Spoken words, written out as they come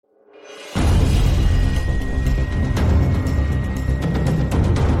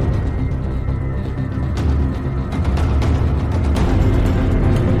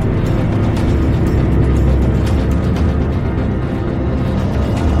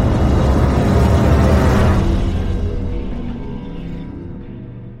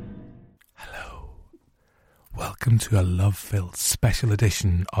to a love-filled special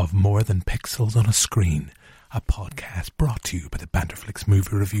edition of More Than Pixels on a Screen, a podcast brought to you by the Banterflix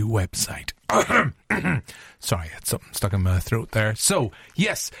Movie Review website. Sorry, I had something stuck in my throat there. So,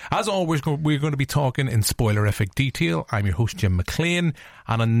 yes, as always, we're going to be talking in spoilerific detail. I'm your host, Jim McLean,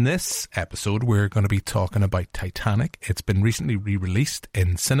 and on this episode, we're going to be talking about Titanic. It's been recently re-released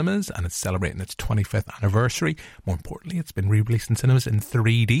in cinemas, and it's celebrating its 25th anniversary. More importantly, it's been re-released in cinemas in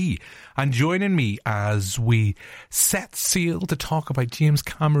 3D. And joining me as we set sail to talk about James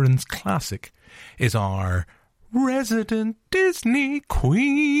Cameron's classic is our resident Disney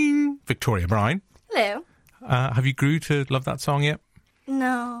queen, Victoria Brown. Hello. Have you grew to love that song yet?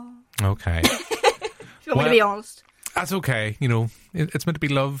 No. Okay. If you want me to be honest. That's okay. You know, it's meant to be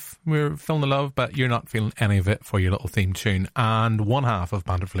love. We're feeling the love, but you're not feeling any of it for your little theme tune. And one half of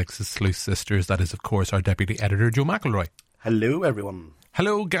Banterflix's Sleuth Sisters, that is, of course, our deputy editor, Joe McElroy. Hello, everyone.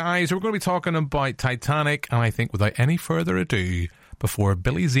 Hello, guys. We're going to be talking about Titanic, and I think without any further ado, before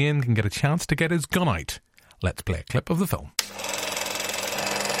Billy Zane can get a chance to get his gun out, let's play a clip of the film.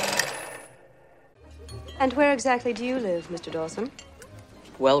 And where exactly do you live, Mr. Dawson?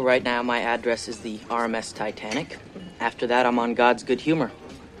 Well, right now my address is the RMS Titanic. After that, I'm on God's good humor.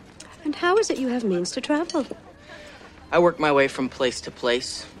 And how is it you have means to travel? I work my way from place to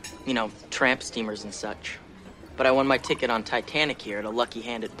place. You know, tramp steamers and such. But I won my ticket on Titanic here at a lucky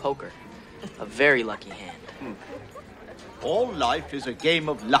hand at poker. A very lucky hand. All life is a game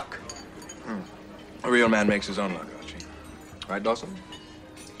of luck. A real man makes his own luck, Archie. Right, Dawson?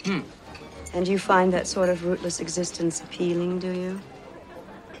 And you find that sort of rootless existence appealing, do you?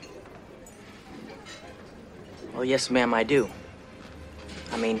 Well, yes, ma'am, I do.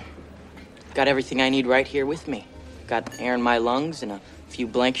 I mean, got everything I need right here with me. Got air in my lungs and a few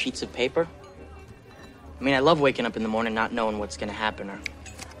blank sheets of paper. I mean, I love waking up in the morning not knowing what's going to happen or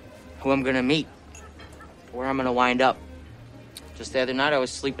who I'm going to meet, where I'm going to wind up. Just the other night, I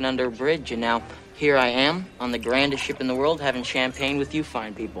was sleeping under a bridge, and now here I am on the grandest ship in the world having champagne with you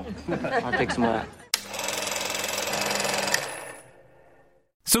fine people. I'll take some of that.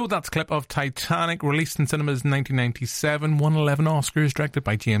 So that's a clip of Titanic, released in cinemas in 1997, won 11 Oscars, directed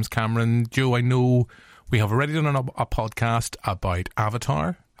by James Cameron. Joe, I know we have already done a podcast about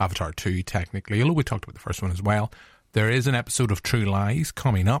Avatar 2 technically, although we talked about the first one as well. There is an episode of True Lies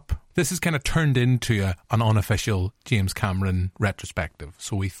coming up. This has kind of turned into an unofficial James Cameron retrospective.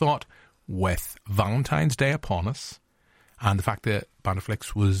 So we thought, with Valentine's Day upon us, and the fact that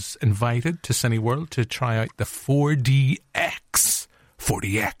Banterflix was invited to Cineworld to try out the 4DX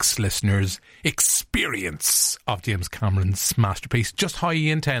listeners' experience of James Cameron's masterpiece, just how he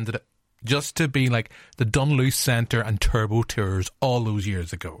intended it, just to be like the Dunluce Centre and Turbo Tours all those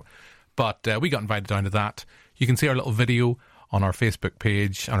years ago. But we got invited down to that. You can see our little video on our Facebook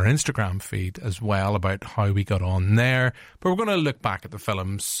page, on our Instagram feed as well, about how we got on there. But we're going to look back at the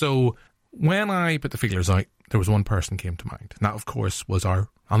film. So when I put the feelers out, there was one person came to mind. And that, of course, was I'll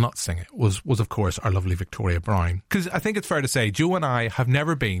not sing it, was of course our lovely Victoria Brown. Because I think it's fair to say, Joe and I have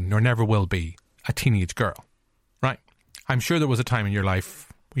never been, nor never will be, a teenage girl. Right? I'm sure there was a time in your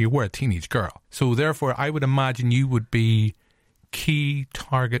life where you were a teenage girl. So therefore, I would imagine you would be key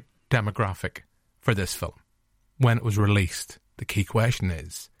target demographic for this film. When it was released, the key question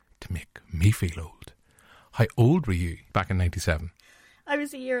is, to make me feel old, how old were you back in 97? I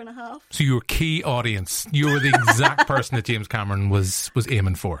was a year and a half. So you were key audience. You were the exact person that James Cameron was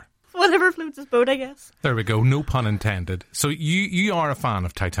aiming for. Whatever floats his boat, I guess. There we go. No pun intended. So you are a fan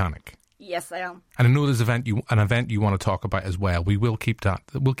of Titanic. Yes, I am. And I know there's an event you want to talk about as well. We will keep that.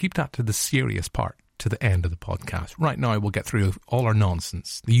 We'll keep that to the serious part, to the end of the podcast. Right now, we'll get through all our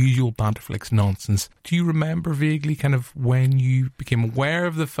nonsense, the usual Banterflix nonsense. Do you remember vaguely kind of when you became aware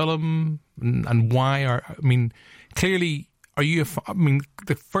of the film and why? Clearly, are you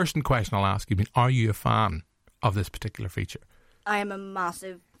the first question I'll ask you, are you a fan of this particular feature? I am a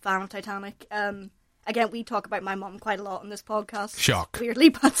massive fan of Titanic. Again, we talk about my mum quite a lot on this podcast. Shock. Weirdly,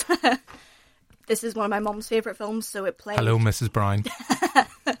 but this is one of my mum's favourite films, so it played. Hello, Mrs. Brown.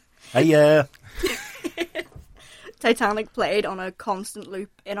 Hiya. Titanic played on a constant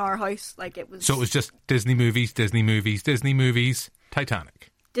loop in our house. Like it was. So it was just Disney movies,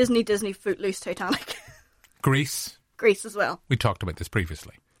 Titanic. Disney, Footloose, Titanic. Grease as well. We talked about this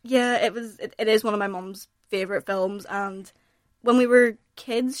previously. Yeah, it is one of my mum's favourite films, and when we were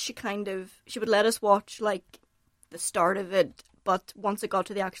kids, she would let us watch like the start of it, but once it got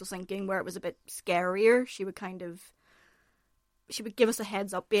to the actual sinking where it was a bit scarier, she would give us a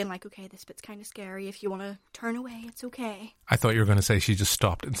heads up, being like, okay, this bit's kind of scary. If you want to turn away, it's okay. I thought you were going to say she just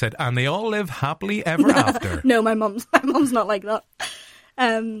stopped and said, and they all live happily ever after. No, my mum's not like that.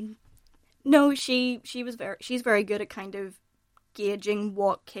 No, she's very good at kind of gauging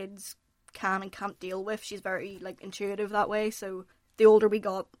what kids can and can't deal with. She's very like intuitive that way. So the older we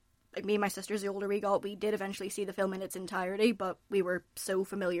got, like me and my sisters, the older we got, we did eventually see the film in its entirety, but we were so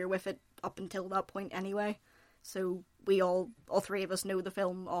familiar with it up until that point anyway. So we all three of us know the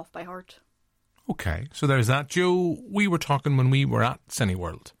film off by heart. Okay, so there's that. Joe, we were talking when we were at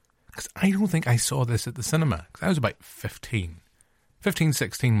Cineworld, because I don't think I saw this at the cinema, because I was about 15,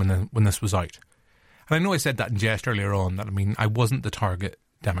 16 when this was out. And I know I said that in jest earlier on, that I mean, I wasn't the target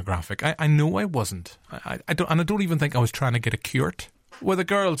demographic. I know I wasn't. I don't even think I was trying to get a curt with a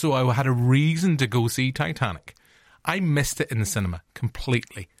girl, so I had a reason to go see Titanic. I missed it in the cinema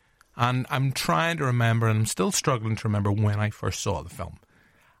completely. And I'm trying to remember, and I'm still struggling to remember when I first saw the film.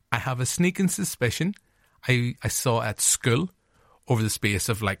 I have a sneaking suspicion I saw at school over the space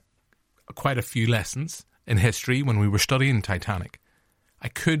of like quite a few lessons in history when we were studying Titanic. I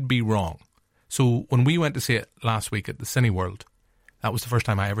could be wrong. So when we went to see it last week at the Cineworld, that was the first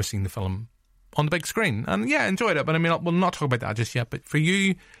time I ever seen the film on the big screen. And yeah, enjoyed it. But I mean, we'll not talk about that just yet. But for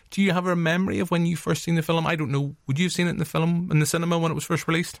you, do you have a memory of when you first seen the film? I don't know. Would you have seen it in the cinema when it was first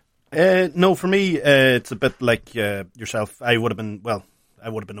released? No, for me, it's a bit like yourself. I would have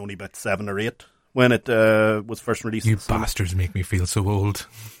been only about 7 or 8 when it was first released. You bastards make me feel so old.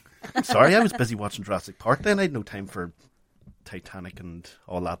 Sorry, I was busy watching Jurassic Park then. I had no time for Titanic and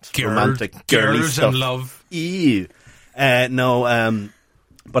all that romantic girly stuff. And love. Ew. No,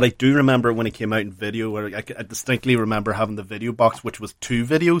 but I do remember when it came out in video, where I distinctly remember having the video box, which was 2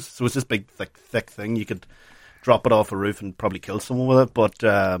 videos. So it's this big, thick thing. You could drop it off a roof and probably kill someone with it. But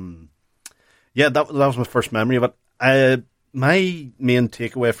yeah, that was my first memory of it. My main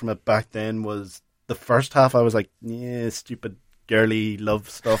takeaway from it back then was the first half. I was like, yeah, stupid girly love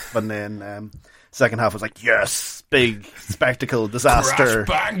stuff, and then second half was like, yes, big spectacle, disaster,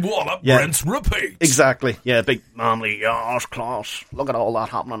 crash, bang, wallop, yeah, rinse, repeat. Exactly, yeah, big manly, yes, class. Look at all that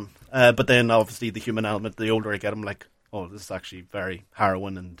happening. But then obviously the human element. The older I get, I'm like, oh, this is actually very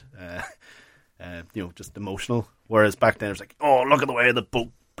harrowing and just emotional. Whereas back then it was like, oh, look at the way the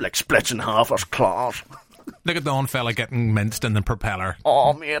boat like splits in half. That's class. Look at the one fella getting minced in the propeller.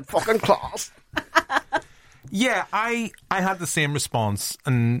 Oh, man, fucking class. Yeah, I had the same response.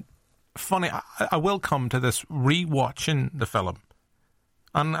 And funny, I will come to this rewatching the film.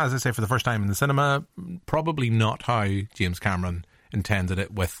 And as I say, for the first time in the cinema, probably not how James Cameron intended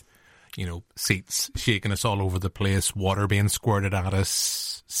it, with, seats shaking us all over the place, water being squirted at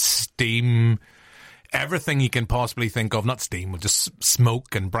us, steam, everything you can possibly think of. Not steam, but just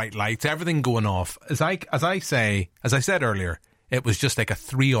smoke and bright lights, everything going off. As I said earlier, it was just like a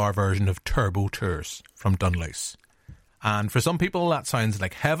 3-hour version of Turbo Tours from Dunluce. And for some people, that sounds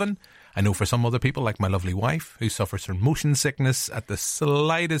like heaven. I know for some other people, like my lovely wife, who suffers from motion sickness at the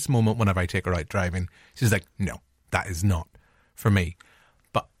slightest moment whenever I take her out driving, she's like, no, that is not for me.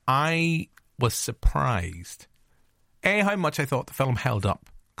 But I was surprised, how much I thought the film held up.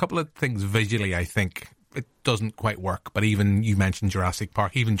 A couple of things visually, I think it doesn't quite work. But even, you mentioned Jurassic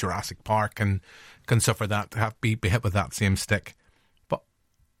Park, even Jurassic Park can suffer that, to be hit with that same stick. But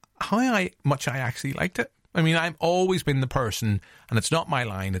how much I actually liked it. I mean, I've always been the person, and it's not my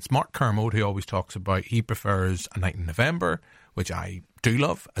line, it's Mark Kermode who always talks about he prefers A Night in November, which I do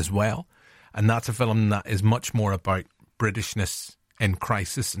love as well. And that's a film that is much more about Britishness in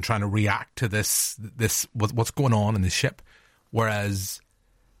crisis and trying to react to this what's going on in the ship. Whereas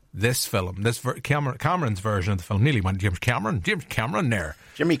this film, Cameron's version of the film, nearly went James Cameron there.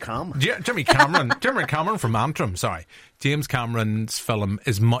 Jimmy Cameron. Jimmy Cameron from Antrim, sorry. James Cameron's film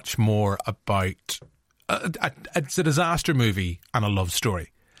is much more about... it's a disaster movie and a love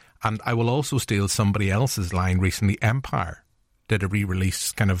story. And I will also steal somebody else's line recently. Empire did a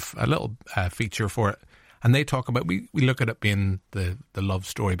re-release, kind of a little feature for it. And they talk about, we look at it being the love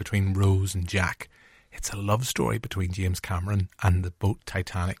story between Rose and Jack. It's a love story between James Cameron and the boat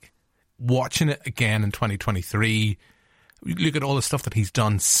Titanic. Watching it again in 2023, look at all the stuff that he's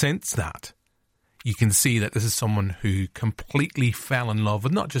done since that. You can see that this is someone who completely fell in love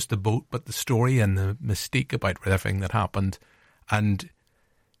with not just the boat, but the story and the mystique about everything that happened. And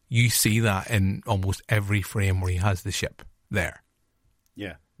you see that in almost every frame where he has the ship there.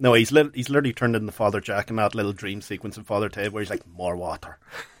 Yeah. No, he's literally turned into Father Jack in that little dream sequence in Father Ted where he's like, more water.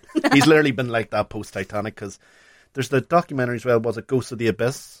 He's literally been like that post-Titanic, because there's the documentary as well, was it Ghosts of the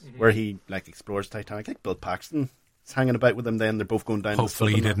Abyss, where he like explores Titanic. I think Bill Paxton is hanging about with him then. They're both going down.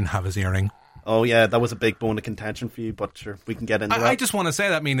 Hopefully he didn't have his earring. Oh yeah, that was a big bone of contention for you, but sure, we can get into that. I just want to say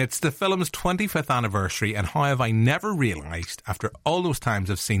that, I mean, it's the film's 25th anniversary, and how have I never realised, after all those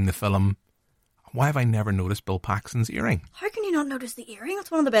times I've seen the film, why have I never noticed Bill Paxton's earring? How can you not notice the earring?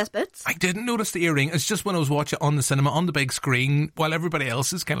 That's one of the best bits. I didn't notice the earring. It's just when I was watching it on the cinema, on the big screen, while everybody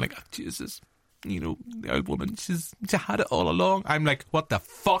else is kind of like, oh, Jesus, you know, the old woman, she had it all along. I'm like, what the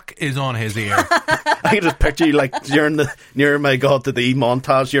fuck is on his ear? I can just picture you like during the near my God to the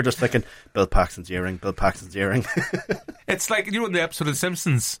montage, you're just thinking, Bill Paxton's earring, Bill Paxton's earring. It's like, you know, in the episode of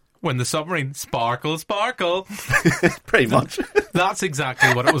Simpsons, when the submarine, sparkle, sparkle. Pretty much. That's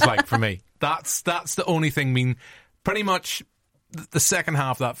exactly what it was like for me. That's the only thing. I mean, pretty much the second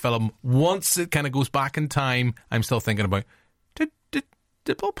half of that film, once it kind of goes back in time, I'm still thinking about, did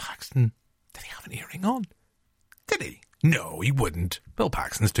Bill Paxton, did he have an earring on? Did he? No, he wouldn't. Bill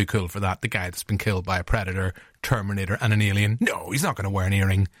Paxton's too cool for that. The guy that's been killed by a predator, Terminator, and an alien. No, he's not going to wear an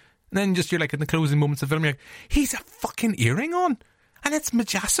earring. And then just, you're like, in the closing moments of the film, you're like, he's a fucking earring on. And it's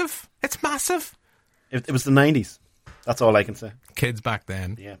massive. It's massive. It was the 90s. That's all I can say. Kids back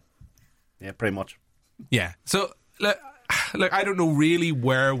then. Yeah, pretty much. Yeah. So, look, I don't know really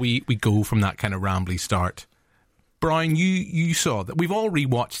where we go from that kind of rambly start. Brian, you saw that. We've all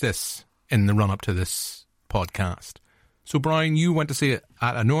rewatched this in the run-up to this podcast. So, Brian, you went to see it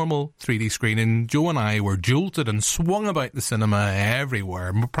at a normal 3D screening. Joe and I were jolted and swung about the cinema everywhere.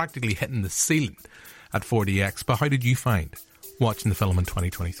 And we're practically hitting the ceiling at 4DX. But how did you find watching the film in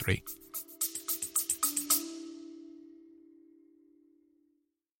 2023?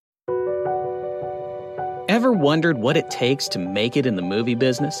 Ever wondered what it takes to make it in the movie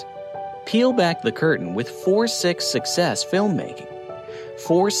business? Peel back the curtain with 4-6 Success Filmmaking.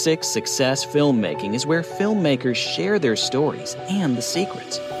 4-6 Success Filmmaking is where filmmakers share their stories and the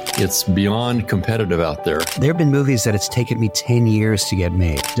secrets. It's beyond competitive out there. There have been movies that it's taken me 10 years to get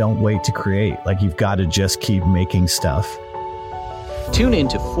made. Don't wait to create. Like, you've got to just keep making stuff. Tune in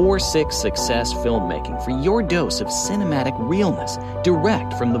to 4-6 Success Filmmaking for your dose of cinematic realness,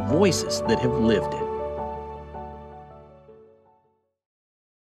 direct from the voices that have lived it.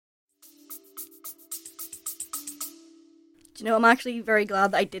 Do you know, I'm actually very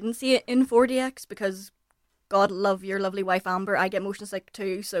glad that I didn't see it in 4DX because, God love your lovely wife Amber, I get motion sick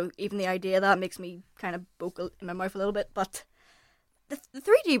too, so even the idea of that makes me kind of vocal in my mouth a little bit, but the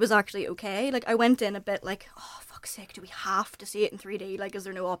 3D was actually okay. Like, I went in a bit like, oh, fuck's sake, do we have to see it in 3D? Like, is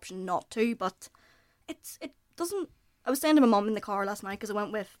there no option not to? But it doesn't... I was saying to my mum in the car last night, because I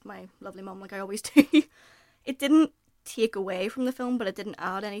went with my lovely mum like I always do. It didn't take away from the film, but it didn't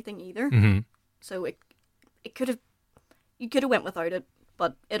add anything either. Mm-hmm. So it could have... You could have went without it,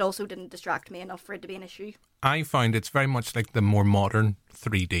 but it also didn't distract me enough for it to be an issue. I find it's very much like the more modern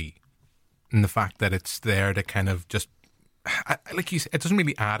 3D, and the fact that it's there to kind of just, like you said, it doesn't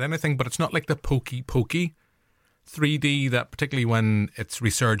really add anything, but it's not like the pokey 3D that, particularly when its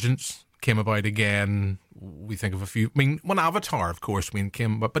resurgence came about again, we think of a few. I mean, when Avatar, of course,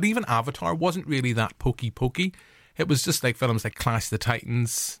 came about, but even Avatar wasn't really that pokey. It was just like films like Clash of the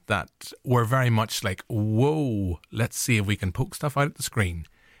Titans that were very much like, whoa, let's see if we can poke stuff out at the screen.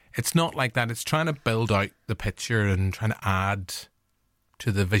 It's not like that. It's trying to build out the picture and trying to add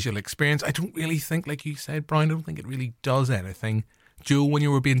to the visual experience. I don't really think, like you said, Brian, I don't think it really does anything. Joe, when you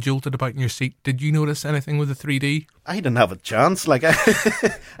were being jolted about in your seat, did you notice anything with the 3D? I didn't have a chance. Like,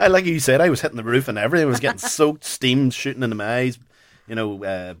 I like you said, I was hitting the roof and everything. I was getting soaked, steam shooting into my eyes, you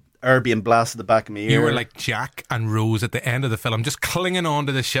know, air being blasted the back of my ear. You were like Jack and Rose at the end of the film, just clinging on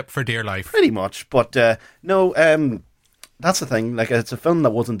to the ship for dear life. Pretty much. But no, that's the thing. Like, it's a film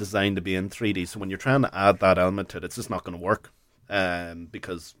that wasn't designed to be in 3D, so when you're trying to add that element to it, it's just not going to work,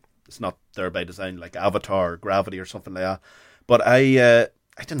 because it's not there by design, like Avatar or Gravity or something like that. But I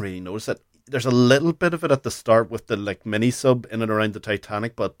didn't really notice it. There's a little bit of it at the start with the like mini sub in and around the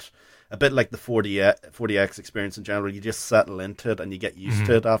Titanic, but a bit like the 4DX experience in general, you just settle into it and you get used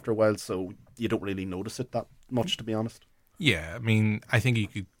to it after a while, so you don't really notice it that much, to be honest. Yeah, I mean, I think you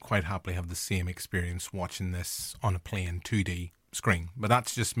could quite happily have the same experience watching this on a plain 2D screen, but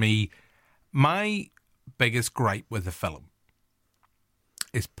that's just me. My biggest gripe with the film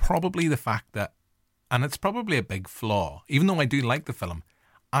is probably the fact that, and it's probably a big flaw, even though I do like the film,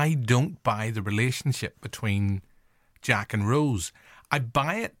 I don't buy the relationship between Jack and Rose. I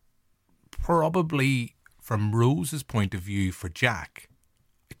buy it probably from Rose's point of view for Jack.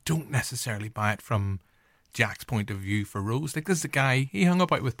 I don't necessarily buy it from Jack's point of view for Rose. Like, there's a guy, he hung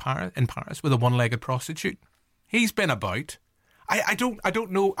up out in Paris with a one-legged prostitute. He's been about. I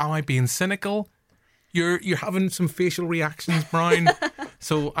don't know, am I being cynical? You're having some facial reactions, Brian.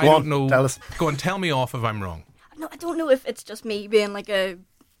 So I don't know. Go on, tell me off if I'm wrong. No, I don't know if it's just me being like a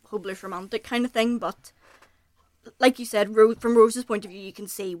hopeless romantic kind of thing, but like you said, from Rose's point of view, you can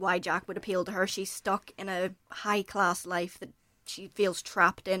see why Jack would appeal to her. She's stuck in a high-class life that she feels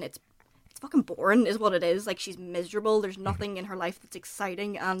trapped in. It's fucking boring is what it is. Like, she's miserable. There's nothing in her life that's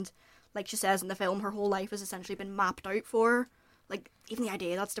exciting, and like she says in the film, her whole life has essentially been mapped out for her. Like, even the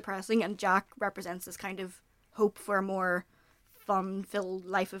idea that's depressing, and Jack represents this kind of hope for a more fun-filled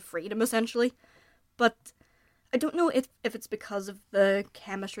life of freedom, essentially. But I don't know if it's because of the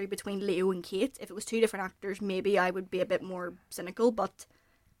chemistry between Leo and Kate. If it was two different actors, maybe I would be a bit more cynical, but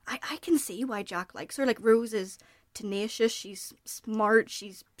I can see why Jack likes her. Like, Rose is tenacious, she's smart,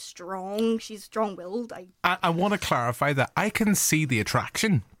 she's strong-willed. I want to clarify that I can see the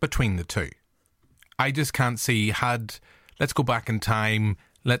attraction between the two. I just can't see, let's go back in time,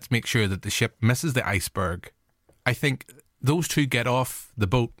 let's make sure that the ship misses the iceberg. I think those two get off the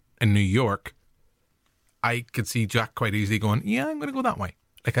boat in New York. I could see Jack quite easily going, yeah, I'm going to go that way.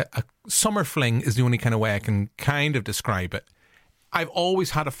 Like a summer fling is the only kind of way I can kind of describe it. I've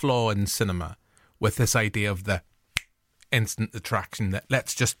always had a flaw in cinema with this idea of the instant attraction, that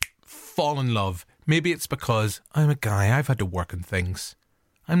let's just fall in love. Maybe it's because I'm a guy, I've had to work on things.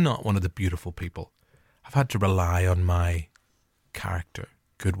 I'm not one of the beautiful people. I've had to rely on my character,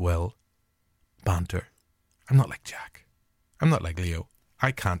 goodwill, banter. I'm not like Jack. I'm not like Leo.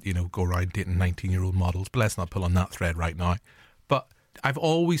 I can't, go around dating 19-year-old models, but let's not pull on that thread right now. But I've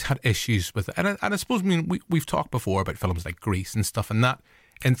always had issues with it. And I suppose, we've talked before about films like Grease and stuff, and that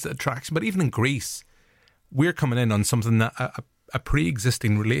instant attraction. But even in Grease, we're coming in on something that a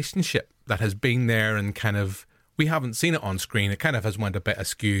pre-existing relationship that has been there, and kind of, we haven't seen it on screen. It kind of has went a bit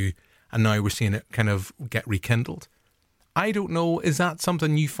askew, and now we're seeing it kind of get rekindled. I don't know, is that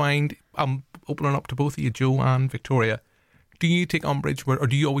something you find, I'm opening up to both of you, Joe and Victoria, do you take umbrage with, or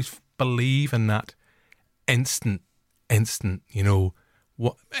do you always believe in that instant,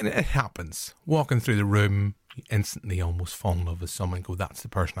 what, and it happens, walking through the room, you instantly almost fall in love with someone and go, that's the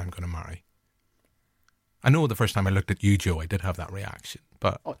person I'm going to marry? I know the first time I looked at you, Joe, I did have that reaction,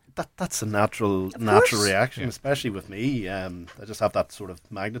 but that's a natural reaction, especially with me. I just have that sort of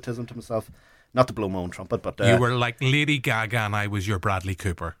magnetism to myself. Not to blow my own trumpet, but you were like Lady Gaga, and I was your Bradley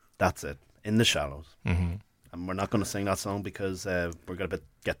Cooper. That's it. In the Shallows. Mm-hmm. And we're not going to sing that song because we're going to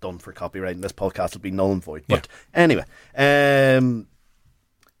get done for copyright, and this podcast will be null and void. But anyway,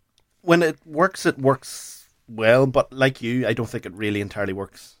 when it works well. But like you, I don't think it really entirely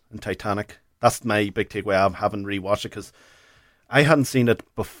works in Titanic. That's my big takeaway. I haven't rewatched it because I hadn't seen it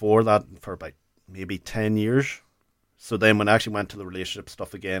before that for about maybe 10 years. So then when I actually went to the relationship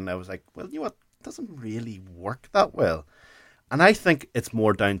stuff again, I was like, well, you know what? It doesn't really work that well. And I think it's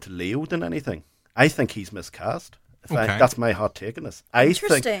more down to Leo than anything. I think he's miscast. That's my hot take on this.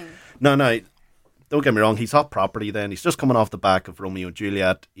 Interesting. No, don't get me wrong. He's hot property then. He's just coming off the back of Romeo and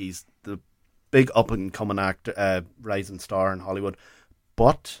Juliet. He's the big up-and-coming actor, rising star in Hollywood.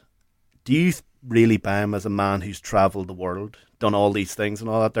 But do you really buy him as a man who's travelled the world, done all these things and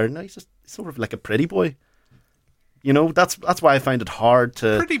all that there? No, he's just sort of like a pretty boy. That's why I find it hard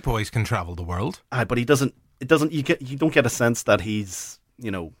to... Pretty boys can travel the world. But he doesn't... You don't get a sense that he's,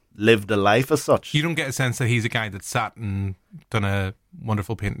 lived a life as such. You don't get a sense that he's a guy that sat and done a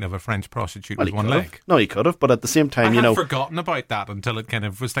wonderful painting of a French prostitute with one leg. No, he could have, but at the same time, I had forgotten about that until it kind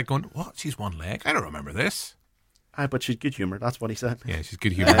of was like going, what? She's one leg? I don't remember this. But she's good humour, that's what he said. Yeah, she's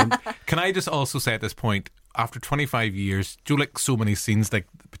good humour. Can I just also say at this point, after 25 years, do you like so many scenes, like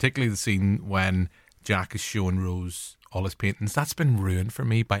particularly the scene when Jack is showing Rose all his paintings, that's been ruined for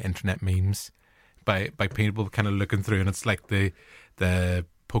me by internet memes, by people kind of looking through, and it's like the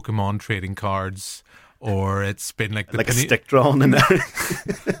Pokemon trading cards, or it's been like a stick drawn in there.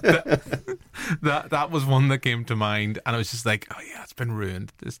 that was one that came to mind, and I was just like, oh yeah, it's been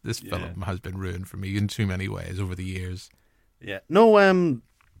ruined. This film has been ruined for me in too many ways over the years. Yeah. No.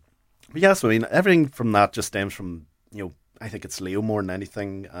 Yeah. So I mean, everything from that just stems from I think it's Leo more than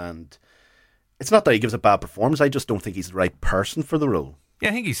anything, and it's not that he gives a bad performance. I just don't think he's the right person for the role. Yeah,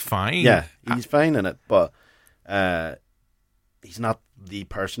 I think he's fine. Yeah, he's fine in it, but he's not the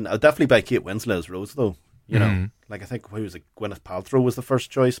person. I'll definitely buy Kate Winslet as Rose, though. Like I think Gwyneth Paltrow was the first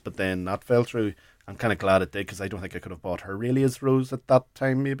choice, but then that fell through. I'm kind of glad it did because I don't think I could have bought her really as Rose at that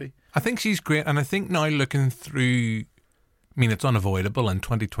time. Maybe I think she's great, and I think now looking through, I mean, it's unavoidable in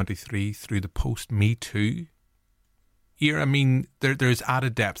 2023 through the post Me Too era. I mean, there's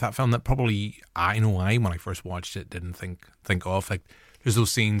added depth. That film that probably when I first watched it didn't think of, like there's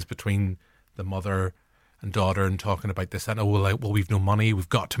those scenes between the mother and daughter and talking about this, and well, we've no money, we've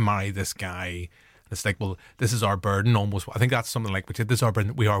got to marry this guy. And it's like, well, this is our burden almost. I think that's something like, this is our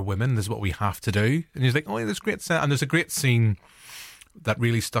burden, we are women, this is what we have to do. And he's like, oh, there's great scene. And there's a great scene that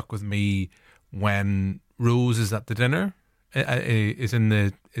really stuck with me when Rose is at the dinner, she's in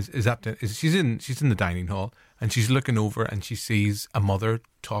the dining hall, and she's looking over and she sees a mother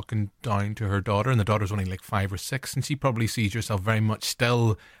talking down to her daughter, and the daughter's only like 5 or 6, and she probably sees herself very much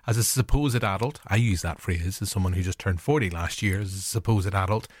still as a supposed adult. I use that phrase as someone who just turned 40 last year, as a supposed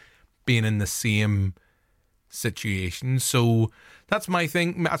adult, being in the same situation. So that's my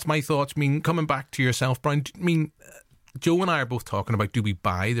thing. That's my thoughts. I mean, coming back to yourself, Brian, I mean, Joe and I are both talking about, do we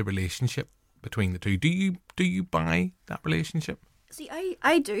buy the relationship between the two? Do you buy that relationship? See,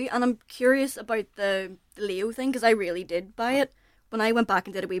 I do, and I'm curious about the Leo thing, because I really did buy it. When I went back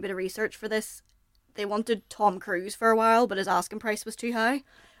and did a wee bit of research for this, they wanted Tom Cruise for a while, but his asking price was too high.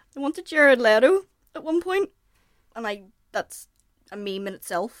 They wanted Jared Leto at one point, and that's a meme in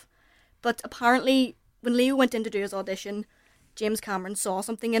itself. But apparently, when Leo went in to do his audition, James Cameron saw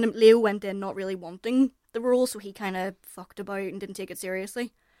something in him. Leo went in not really wanting the role, so he kind of fucked about and didn't take it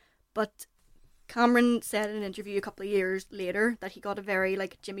seriously. But Cameron said in an interview a couple of years later that he got a very,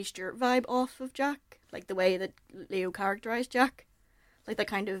 like, Jimmy Stewart vibe off of Jack. Like, the way that Leo characterised Jack. Like, that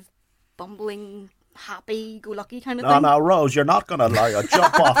kind of bumbling, happy-go-lucky kind of thing. No, Rose, you're not going to allow you to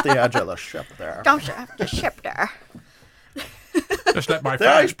jump off the edge of the ship there. Don't you have the ship there? Just let my The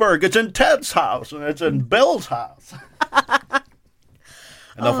iceberg, it's in Ted's house, and it's in Bill's house.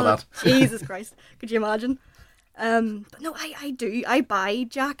 Enough of that. Jesus Christ. Could you imagine? But no, I do. I buy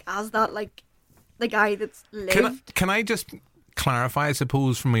Jack as that, like, the guy that's lived. Can I just clarify, I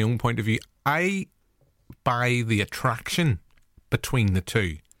suppose, from my own point of view? I buy the attraction between the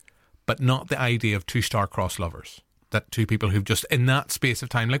two, but not the idea of two star-crossed lovers. That two people who've just, in that space of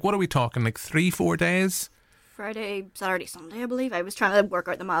time, like, what are we talking, like 3-4 days? Friday, Saturday, Sunday, I believe. I was trying to work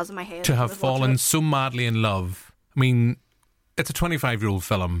out the miles in my head. To have fallen so madly in love. I mean, it's a 25-year-old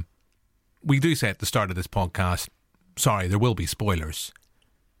film. We do say at the start of this podcast, sorry, there will be spoilers.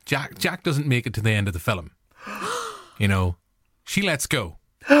 Jack doesn't make it to the end of the film. You know, she lets go.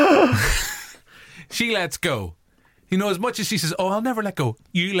 She lets go. You know, as much as she says, oh, I'll never let go.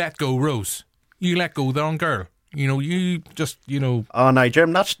 You let go, Rose. You let go, the wrong girl. You know, you just, you know. Oh, no,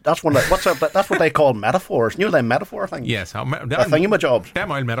 Jim, that's one. That's what they call metaphors. You know them metaphor things. Yes, thingamajobs.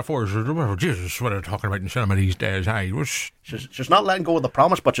 Them old metaphors. Oh, Jesus, what they're talking about in cinema these days. Hey, she's not letting go of the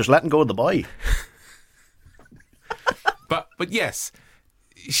promise, but she's letting go of the boy. But yes,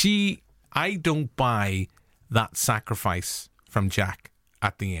 I don't buy that sacrifice from Jack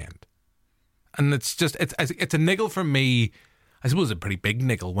at the end, and it's a niggle for me. I suppose a pretty big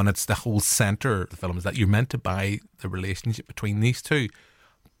niggle when it's the whole centre of the film is that you're meant to buy the relationship between these two.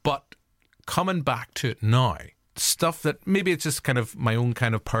 But coming back to it now, stuff that maybe it's just kind of my own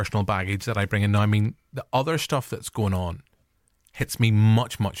kind of personal baggage that I bring in now. I mean, the other stuff that's going on hits me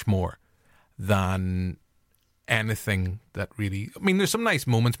much, much more than anything that really. I mean, there's some nice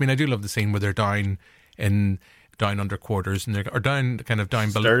moments. I mean, I do love the scene where they're down under quarters and they're down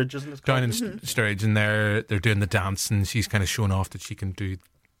below, down in Sturridge, and they're doing the dance, and she's kind of showing off that she can do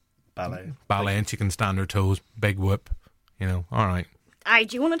ballet, and she can stand her toes. Big whoop, you know. All right.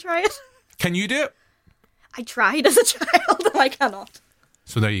 Do you want to try it? Can you do it? I tried as a child, and I cannot.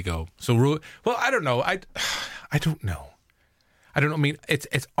 So there you go. So well, I don't know. I don't know. I don't know. I mean, it's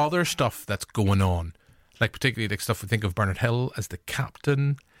other stuff that's going on, like particularly like stuff we think of Bernard Hill as the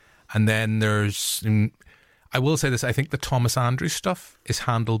captain, and then there's. I will say this, I think the Thomas Andrews stuff is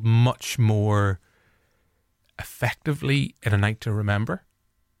handled much more effectively in A Night to Remember.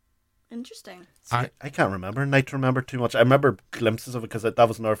 Interesting. See, I can't remember Night to Remember too much. I remember glimpses of it because that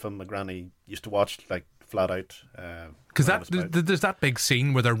was another film my granny used to watch, like, flat out. Because there's that big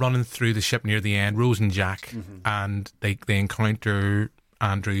scene where they're running through the ship near the end, Rose and Jack, and they encounter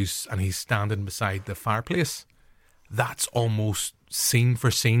Andrews and he's standing beside the fireplace. That's almost scene for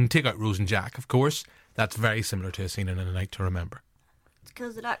scene. Take out Rose and Jack, of course. That's very similar to a scene in A Night to Remember. It's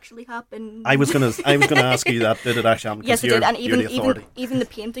because it actually happened. I was gonna ask you that. Did it actually happen? Yes, it did. And even the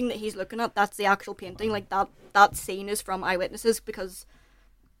painting that he's looking at, that's the actual painting. Like that scene is from eyewitnesses, because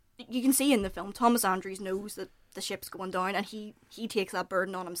you can see in the film Thomas Andrews knows that the ship's going down, and he takes that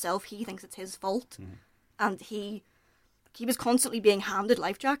burden on himself. He thinks it's his fault, and he was constantly being handed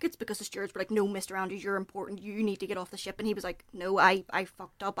life jackets because the stewards were like, "No, Mr. Andrews, you're important. You need to get off the ship." And he was like, "No, I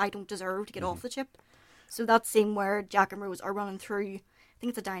fucked up. I don't deserve to get off the ship." So that scene where Jack and Rose are running through, I think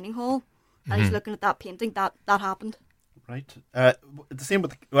it's a dining hall, and he's looking at that painting, that happened. Right. The same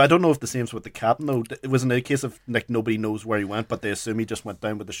with I don't know if the same's with the captain though. It wasn't a case of like nobody knows where he went, but they assume he just went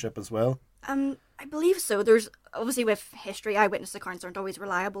down with the ship as well. I believe so. There's obviously, with history, eyewitness accounts aren't always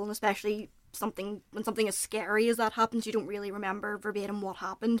reliable, and especially when something as scary as that happens, you don't really remember verbatim what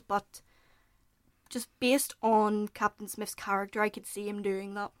happened. But just based on Captain Smith's character, I could see him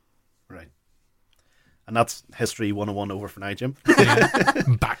doing that. Right. And that's history 101 over for now, Jim.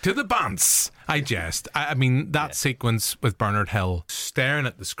 Back to the bants. I mean, that sequence with Bernard Hill staring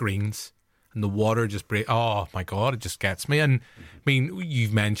at the screens and the water just oh my God, it just gets me. And I mean,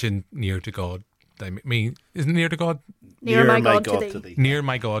 you've mentioned Near to God. I mean, isn't Near to God? Near my God to thee. Near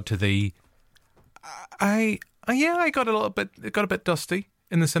my God to thee. I got a bit dusty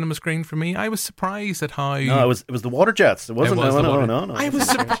in the cinema screen for me. I was surprised at how... No, it was the water jets. It wasn't... No.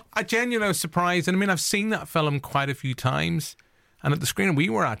 I genuinely was surprised. And I mean, I've seen that film quite a few times. And at the screen we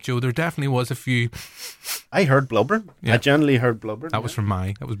were at, Joe, there definitely was a few... I heard blubbering. Yeah. I generally heard blubbering. That was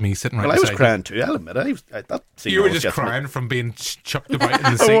me sitting right beside you. Well, I was crying too, I'll admit it. You were just crying from being chucked about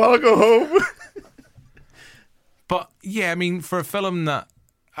in the seat. I want to go home. But, yeah, I mean, for a film that...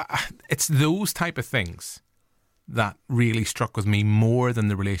 it's those type of things that really struck with me more than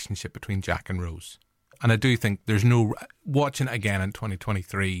the relationship between Jack and Rose. And I do think there's no... Watching it again in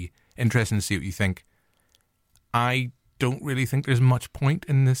 2023, interesting to see what you think. I don't really think there's much point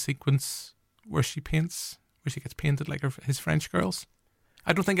in the sequence where she gets painted like his French girls.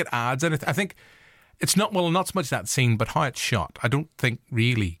 I don't think it adds anything. I think it's not so much that scene, but how it's shot. I don't think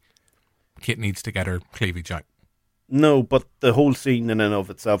really Kate needs to get her cleavage out. No, but the whole scene in and of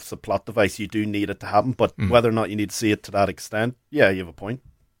itself is a plot device. You do need it to happen, but whether or not you need to see it to that extent, yeah, you have a point.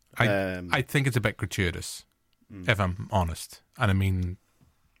 I think it's a bit gratuitous, if I'm honest. And I mean,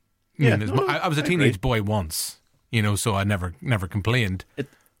 I was a teenage boy once, so I never complained.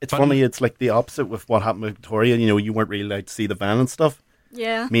 It's funny, it's like the opposite with what happened with Victoria. You weren't really allowed to see the violent stuff.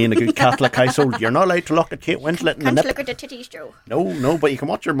 Yeah. Me in a good Catholic household, you're not allowed to look at Kate Winslet in the nip. Can't look at the titties, Joe. No, but you can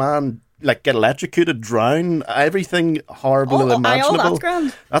watch your man get electrocuted, drown, everything horrible and imaginable. That's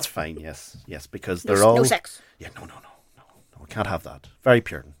grand. That's fine, yes, because they're all... No sex. Yeah, no, we can't have that. Very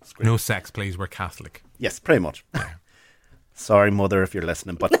Puritan. No sex, please, we're Catholic. Yes, pretty much. Sorry, Mother, if you're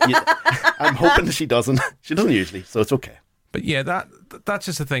listening, but I'm hoping she doesn't. She doesn't usually, so it's okay. But yeah, that's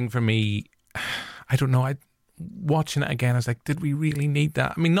just a thing for me. I don't know, watching it again, I was like, did we really need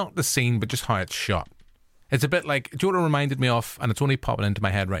that? I mean, not the scene, but just how it's shot. It's a bit like, do you know what it reminded me of? And it's only popping into my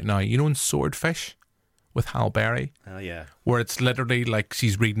head right now. You know in Swordfish with Hal Berry? Oh, yeah. Where it's literally like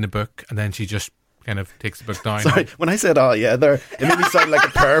she's reading a book and then she just kind of takes the book down. Sorry, when I said, oh, yeah, it made me sound like a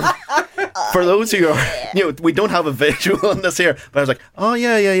perv. For those who are, we don't have a visual on this here, but I was like, oh,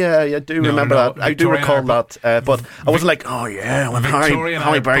 yeah, I do remember that. I do recall that. But I wasn't like, oh, yeah, when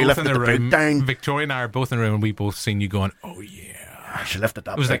Harry Berry lifted the book down. Victoria and I are both in the room and we both seen you going, oh, yeah. She lifted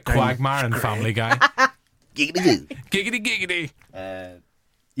that. It was like Quagmire and Family Guy. Giggity. Giggity.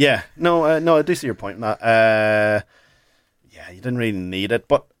 Yeah, no, I do see your point on that. Yeah, you didn't really need it,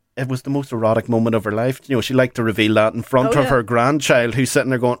 but it was the most erotic moment of her life. She liked to reveal that in front of her grandchild, who's sitting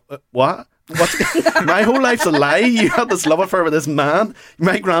there going, what? My whole life's a lie. You had this love affair with this man.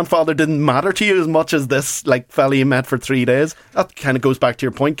 My grandfather didn't matter to you as much as this fella you met for 3 days. That kind of goes back to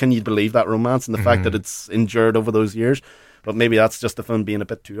your point. Can you believe that romance and the fact that it's endured over those years? But maybe that's just the film being a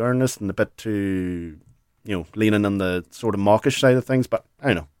bit too earnest and a bit too, leaning on the sort of mawkish side of things. But I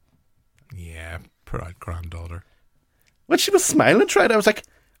don't know. Yeah, proud granddaughter. When she was smiling, I was like,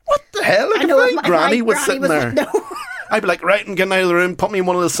 what the hell? Like, if my granny was sitting there. No. I'd be like, right, and getting out of the room, put me in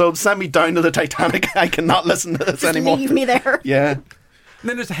one of the subs, send me down to the Titanic. I cannot listen to this anymore. Leave me there. Yeah. And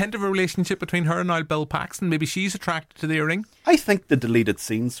then there's a hint of a relationship between her and now Bill Paxton. Maybe she's attracted to the earring. I think the deleted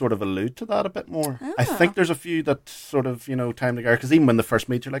scenes sort of allude to that a bit more. Oh. I think there's a few that sort of, time together. Because even when they first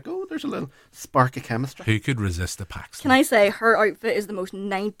meet, you're like, oh, there's a little spark of chemistry. Who could resist the Paxton? Can I say her outfit is the most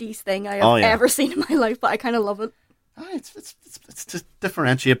 90s thing I have ever seen in my life, but I kind of love it. It's to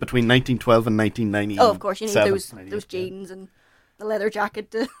differentiate between 1912 and 1990. Oh, of course, you need those jeans and the leather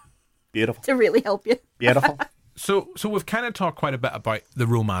jacket to really help you. Beautiful. So we've kind of talked quite a bit about the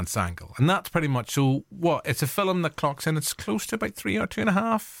romance angle, and that's pretty much, so what, it's a film that clocks in, it's close to about 3 or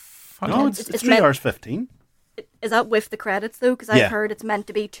 2.5 No, it's 3 hours 15. Is that with the credits though? Because I've heard it's meant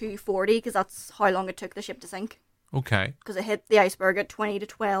to be 2:40 because that's how long it took the ship to sink. Okay. Because it hit the iceberg at 20 to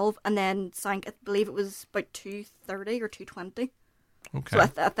 12 and then sank, I believe it was about 2:30 or 2:20. Okay. So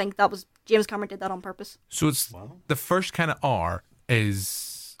I think that was, James Cameron did that on purpose. So it's the first kind of hour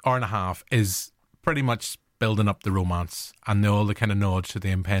and a half is pretty much building up the romance and all the kind of nods to the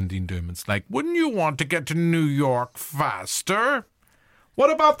impending doom. It's like, wouldn't you want to get to New York faster?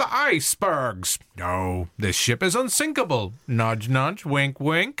 What about the icebergs? No, this ship is unsinkable. Nudge, nudge, wink,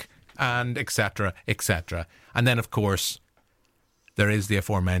 wink, and etc., etc. And then, of course, there is the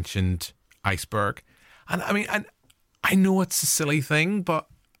aforementioned iceberg. And I mean, I know it's a silly thing, but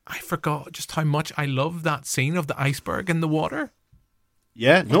I forgot just how much I love that scene of the iceberg in the water.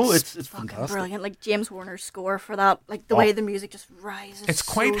 Yeah, no, it's fucking fantastic. brilliant. Like James Horner's score for that, like the way the music just rises. It's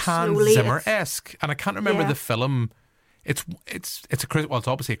quite Hans slowly. Zimmer-esque, and I can't remember Yeah. the film. It's it's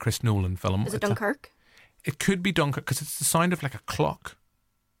obviously a Chris Nolan film. Is it Dunkirk? It could be Dunkirk because it's the sound of like a clock.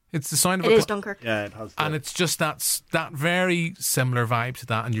 It's the sound of It a is clock. Dunkirk. Yeah, it has. And it's just that very similar vibe to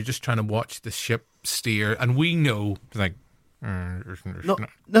that, and you're just trying to watch the ship steer, and we know like. No,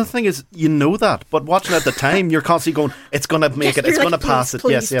 the thing is, you know that, but watching at the time, you're constantly going, "It's gonna make it. It's You're gonna like, pass it."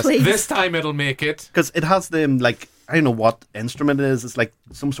 please, Yes. please. This time it'll make it Because it has them like I don't know what instrument it is. It's like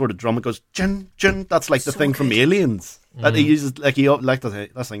some sort of drum. It goes jin jin. That's like the So thing from good. Aliens that he uses. Like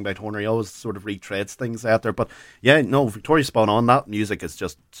that's thing about Horner. He always sort of retreads things out there. But yeah, no, Victoria's spot on. That music is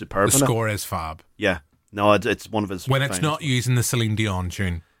just superb. the in it. score is fab Yeah, no, it's one of his. when it's finest. not using the Celine Dion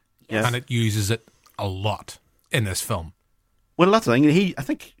tune, Yes. and it uses it a lot in this film. Well, that's the thing. I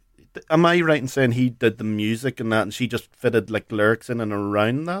think. Am I right in saying he did the music and that, and she just fitted like lyrics in and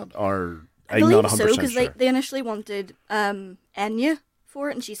around that, or I I'm believe not 100% so, because sure. they initially wanted Enya for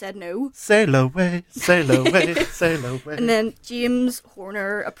it, and she said no. Sail away, sail away, sail away. And then James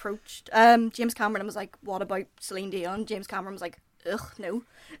Horner approached James Cameron and was like, "What about Celine Dion?" James Cameron was like, "Ugh, no."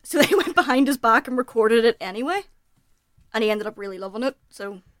 So they went behind his back and recorded it anyway, and he ended up really loving it.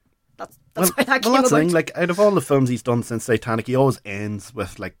 So that's how that came that's the about. thing. Like, out of all the films he's done since Titanic, he always ends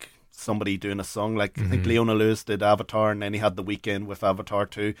with like somebody doing a song. Like I think Leona Lewis did Avatar, and then he had The Weeknd with Avatar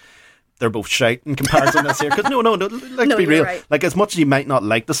 2. They're both shite in comparison this year. Because no, let's No, be you're real. right. Like, as much as you might not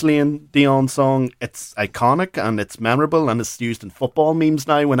like the Celine Dion song, it's iconic and it's memorable and it's used in football memes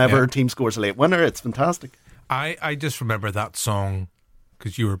now. Whenever a team scores a late winner, it's fantastic. I just remember that song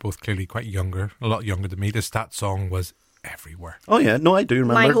because you were both clearly quite younger, a lot younger than me. That song was everywhere. Oh yeah, no, I do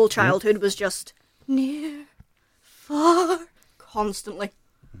remember. My whole Yeah. childhood was just near, far, constantly.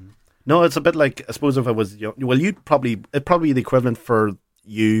 No, it's a bit like, I suppose if I was young, well, it'd probably be the equivalent for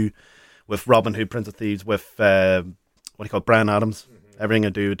you with Robin Hood, Prince of Thieves, with what do you call it, Bryan Adams. Everything I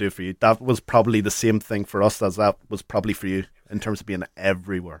do for you. That was probably the same thing for us as that was probably for you in terms of being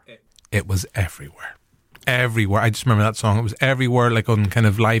everywhere. It was everywhere. Everywhere. I just remember that song. It was everywhere, like on kind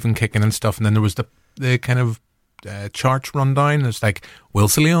of Live and Kicking and stuff. And then there was the kind of charts rundown. It's like, will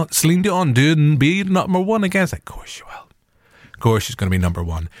Celine Dion be number one again? It's like, of course she will. Of course she's going to be number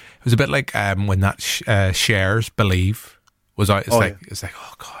one. It was a bit like when that Cher's Believe was out. It's like,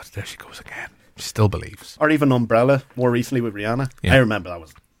 oh God, there she goes again. She still believes. Or even Umbrella, more recently with Rihanna. Yeah. I remember that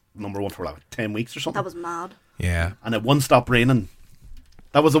was number one for like 10 weeks or something. That was mad. Yeah. And it wouldn't stop raining.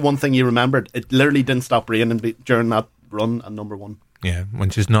 That was the one thing you remembered. It literally didn't stop raining during that run at number one. Yeah. When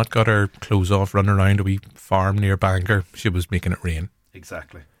she's not got her clothes off running around a wee farm near Bangor, she was making it rain.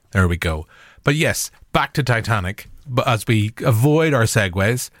 Exactly. There we go. But yes, back to Titanic. But as we avoid our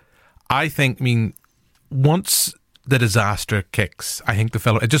segues, I mean, once the disaster kicks, I think the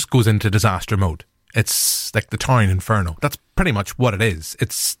film, it just goes into disaster mode. It's like the town inferno. That's pretty much what it is.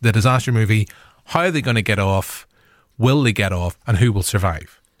 It's the disaster movie. How are they going to get off? Will they get off? And who will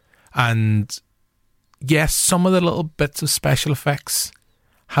survive? And yes, some of the little bits of special effects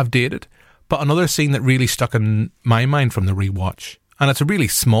have dated, but another scene that really stuck in my mind from the rewatch, and it's a really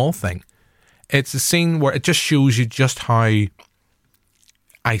small thing, it's a scene where it just shows you just how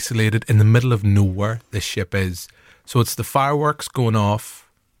isolated in the middle of nowhere this ship is. So it's the fireworks going off.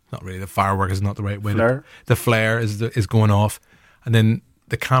 Not really, the firework is not the right way. The flare is going off, and then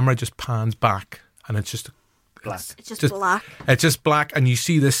the camera just pans back, and it's just black. It's just black. It's just black, and you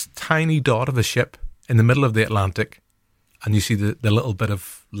see this tiny dot of a ship in the middle of the Atlantic, and you see the little bit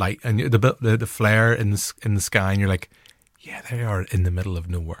of light and the flare in the sky, and you're like, yeah, they are in the middle of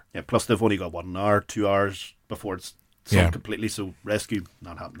nowhere. Yeah, plus they've only got 1 hour, 2 hours before it's sunk completely, so rescue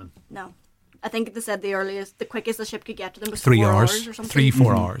not happening. No. I think they said the quickest the ship could get to them was 3 4 hours. or something.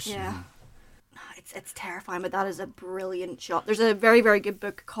 3-4 hours. Yeah. It's terrifying, but that is a brilliant shot. There's a very, very good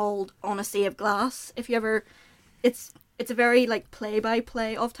book called On a Sea of Glass. If you ever... It's a very, like,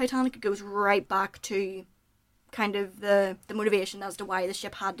 play-by-play of Titanic. It goes right back to kind of the motivation as to why the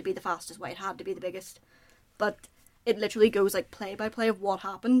ship had to be the fastest, why it had to be the biggest. But it literally goes, like, play-by-play of what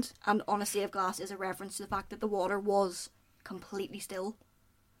happened. And On a Sea of Glass is a reference to the fact that the water was completely still.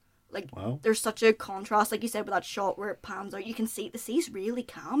 Like, wow. There's such a contrast, like you said, with that shot where it pans out. You can see the sea's really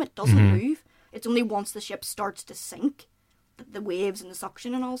calm. It doesn't move. It's only once the ship starts to sink that the waves and the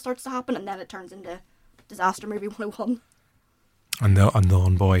suction and all starts to happen, and then it turns into Disaster Movie 101. And the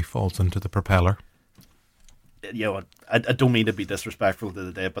envoy falls into the propeller. Yeah, well, I don't mean to be disrespectful to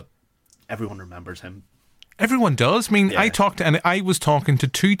the day, but everyone remembers him. Everyone does. I mean, Yeah. I was talking to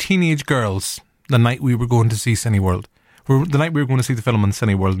 2 teenage girls the night we were going to see Cineworld. The night we were going to see the film in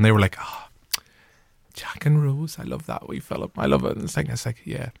Cineworld, and they were like, Jack and Rose, I love that wee Philip. I love it. And it's like,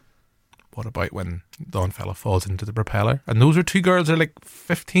 yeah. What about when the fella falls into the propeller? And those are two girls that are like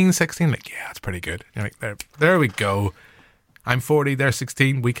 15, 16. Like, yeah, that's pretty good. You're like, there we go. I'm 40, they're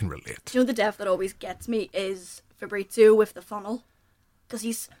 16. We can relate. Do you know the death that always gets me is Fabrizio with the funnel? Because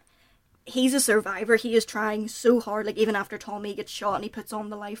he's a survivor. He is trying so hard. Like, even after Tommy gets shot and he puts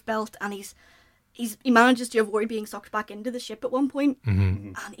on the life belt and he manages to avoid being sucked back into the ship at one point.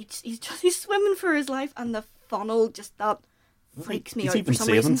 Mm-hmm. And he's swimming for his life, and the funnel just that freaks me out. He's even for some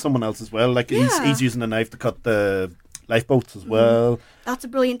saving reason. someone else as well. Like Yeah. he's using a knife to cut the lifeboats as well. That's a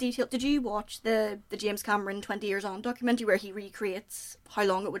brilliant detail. Did you watch the James Cameron 20 Years On documentary where he recreates how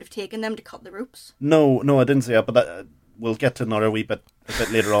long it would have taken them to cut the ropes? No, I didn't see that, but we'll get to another a bit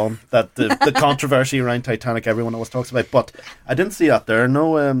later on. That the controversy around Titanic, everyone always talks about. But I didn't see that there.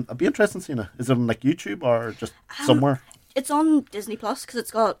 No, I'd be interested in seeing it. Is it on like YouTube or just somewhere? It's on Disney Plus because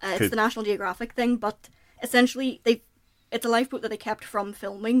it's got Cool. it's the National Geographic thing. But essentially, it's a lifeboat that they kept from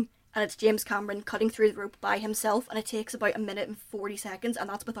filming, and it's James Cameron cutting through the rope by himself, and it takes about 1 minute and 40 seconds, and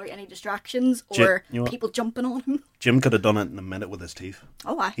that's without any distractions or You know what? people jumping on him. Jim could have done it in a minute with his teeth.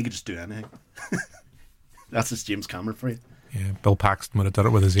 Oh, why? He could just do anything. That's just James Cameron for you. Yeah, Bill Paxton would have done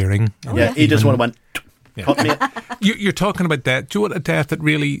it with his earring. Yeah, he just would have went. Yeah. Cut me. You're talking about death. Do you know what a death that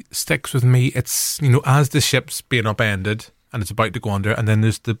really sticks with me? It's, as the ship's being upended and it's about to go under, and then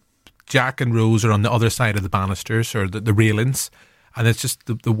there's the Jack and Rose are on the other side of the banisters or the railings, and it's just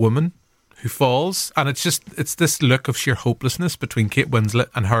the woman who falls, and it's this look of sheer hopelessness between Kate Winslet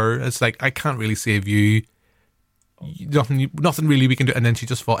and her. It's like, I can't really save you. Nothing really we can do, and then she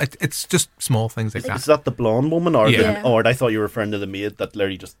just falls. It's just small things like that. Is that the blonde woman, or Yeah. or I thought you were referring to the maid that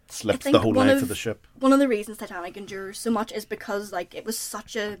literally just slips the whole length of the ship? One of the reasons Titanic endures so much is because it was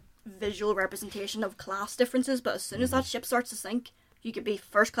such a visual representation of class differences, but as soon as that ship starts to sink, you could be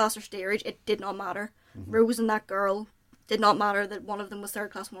first class or steerage, it did not matter. Rose and that girl, did not matter that one of them was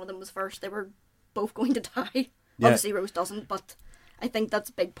third class, one of them was first. They were both going to die. Yeah. Obviously Rose doesn't, but I think that's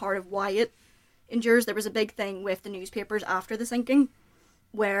a big part of why it endures. There was a big thing with the newspapers after the sinking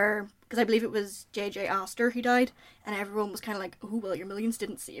where, because I believe it was JJ Astor who died, and everyone was kind of like, oh, well, your millions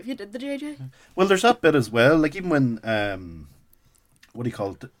didn't save you, did the JJ? Well, there's that bit as well. Like, even when, what do you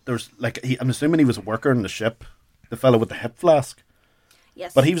call it? There's, I'm assuming he was a worker in the ship, the fellow with the hip flask.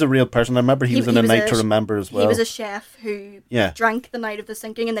 Yes. But he was a real person. I remember he was in A Night to Remember as well. He was a chef who Yeah. drank the night of the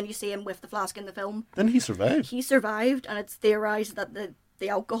sinking, and then you see him with the flask in the film. Then he survived. He survived, and it's theorised that the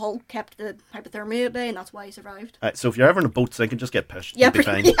alcohol kept the hypothermia at bay, and that's why he survived. So if you're ever in a boat sinking, just get pissed. Yeah, You'll be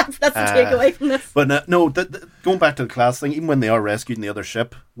fine. yeah, that's the takeaway from this. But no, going back to the class thing, even when they are rescued in the other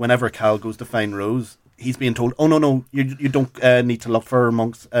ship, whenever Cal goes to find Rose, he's being told, oh, no, you don't need to look for her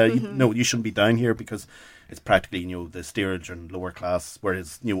amongst, no, you shouldn't be down here because it's practically, the steerage and lower class,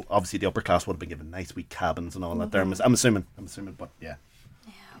 whereas, obviously the upper class would have been given nice wee cabins and all that there. I'm assuming, but yeah.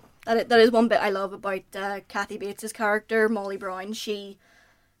 That is one bit I love about Kathy Bates' character, Molly Brown.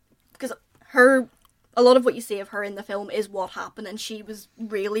 Because a lot of what you see of her in the film is what happened, and she was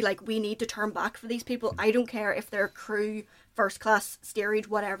really like, we need to turn back for these people. I don't care if they're crew, first class, steerage,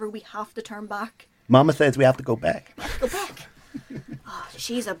 whatever, we have to turn back. Mama says we have to go back. Go back.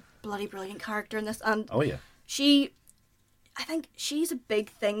 She's a bloody brilliant character in this, and Oh, yeah. I think she's a big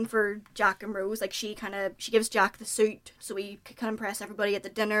thing for Jack and Rose. Like, she gives Jack the suit so he can impress everybody at the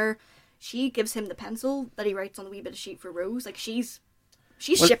dinner. She gives him the pencil that he writes on the wee bit of sheet for Rose. Like, she's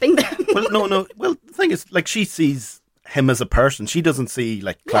shipping them. Well, no. Well, the thing is, she sees him as a person. She doesn't see,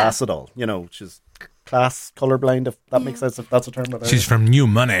 class at all. She's class colorblind, if that makes sense, if that's a term. She's from New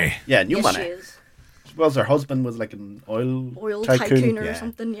Money. Yeah, New Yes, Money. she is. Well, her husband was like an oil tycoon or Yeah.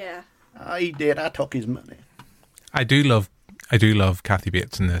 something, yeah. I took his money. I do love Kathy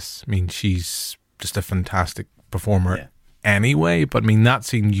Bates in this. I mean, she's just a fantastic performer anyway, but I mean, that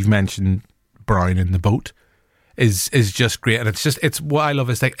scene you've mentioned, Brown in the boat, is just great. And it's what I love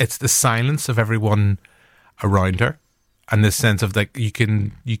is it's the silence of everyone around her, and this sense of you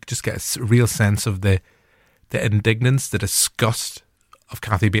just get a real sense of the indignance, the disgust of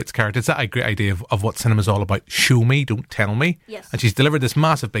Kathy Bates' character. It's that great idea of what cinema's all about. Show me, don't tell me. Yes. And she's delivered this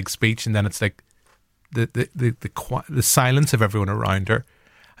massive big speech, and then it's like the silence of everyone around her,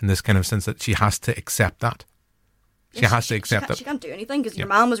 and this kind of sense that she has to accept that. She has to accept that. She can't do anything because your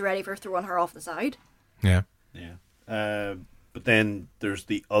mom was ready for throwing her off the side. Yeah. Yeah. But then there's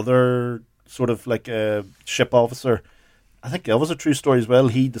the other sort of ship officer. I think that was a true story as well.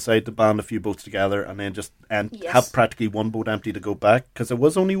 He decided to band a few boats together and then have practically one boat empty to go back, because there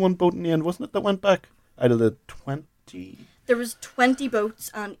was only one boat in the end, wasn't it, that went back out of the 20? There was 20 boats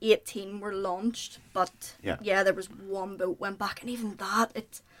and 18 were launched, but yeah, there was one boat went back, and even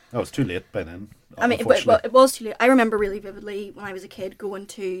that, Oh, it's too late by then. I mean, it was too late. I remember really vividly when I was a kid going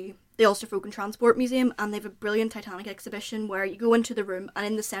to the Ulster Folk and Transport Museum, and they have a brilliant Titanic exhibition where you go into the room, and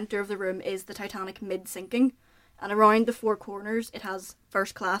in the centre of the room is the Titanic mid-sinking, and around the four corners it has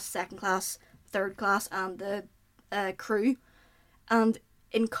first class, second class, third class, and the crew, and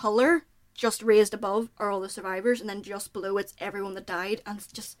in colour, just raised above are all the survivors, and then just below it's everyone that died, and it's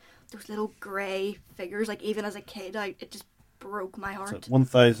just those little grey figures. Like, even as a kid, it just broke my heart. So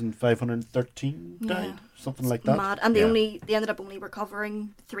 1,513 died, something like that. Mad, and they ended up only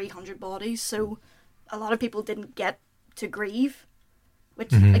recovering 300 bodies. So a lot of people didn't get to grieve.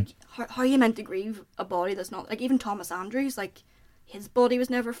 Which, like, how are you meant to grieve a body that's not, like, even Thomas Andrews, like, his body was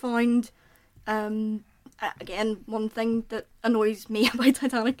never found. Again, one thing that annoys me about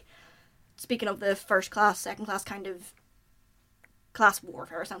Titanic, speaking of the first class, second class kind of class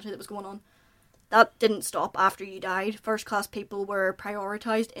warfare essentially that was going on, that didn't stop after you died. First class people were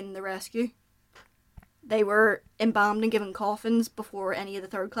prioritised in the rescue. They were embalmed and given coffins before any of the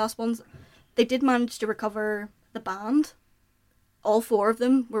third class ones. They did manage to recover the band. All four of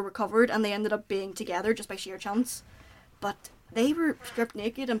them were recovered, and they ended up being together just by sheer chance. But they were stripped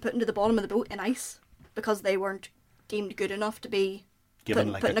naked and put into the bottom of the boat in ice because they weren't deemed good enough to be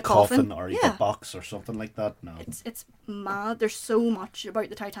given put like in a coffin or a box or something like that. No, it's mad. There's so much about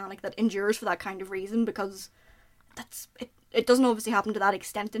the Titanic that endures for that kind of reason, because it doesn't obviously happen to that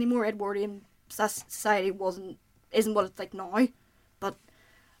extent anymore. Edwardian society isn't what it's like now. But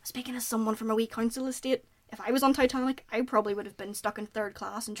speaking as someone from a wee council estate, if I was on Titanic, I probably would have been stuck in third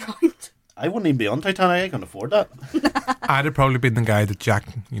class and drowned. I wouldn't even be on Titanic. I can afford that. I'd have probably been the guy that Jack,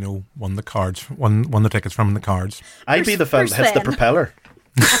 won the tickets from in the cards. I'd be the fella that hits the propeller.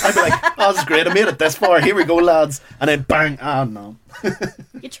 I'd be like, oh, this is great. I made it this far. Here we go, lads. And then bang. Ah, no.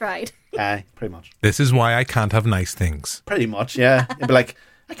 You tried. Aye, pretty much. This is why I can't have nice things. Pretty much, yeah. You'd be like,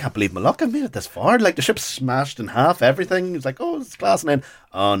 I can't believe my luck. I made it this far. Like, the ship's smashed in half, everything. It's like, oh, it's class. And then,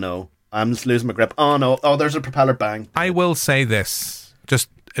 oh, no. I'm just losing my grip. Oh, no. Oh, there's a propeller. Bang. I will say this, just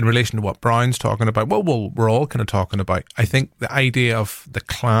in relation to what Brian's talking about. Well, we're all kind of talking about. I think the idea of the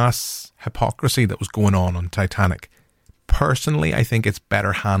class hypocrisy that was going on Titanic, personally, I think it's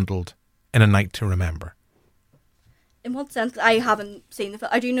better handled in A Night to Remember. In what sense? I haven't seen the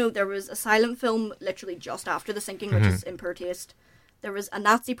film. I do know there was a silent film literally just after the sinking, which is in poor taste. There was a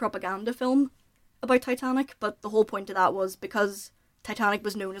Nazi propaganda film about Titanic, but the whole point of that was because Titanic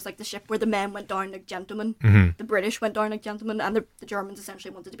was known as like the ship where the men went down like gentlemen. The British went down like gentlemen, and the Germans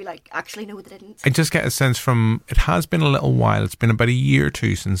essentially wanted to be like, actually no, they didn't. I just get a sense from, it has been a little while, it's been about a year or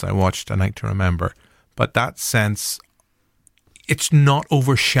two since I watched A Night to Remember, but that sense, it's not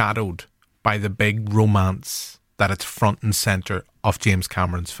overshadowed by the big romance that it's front and centre of James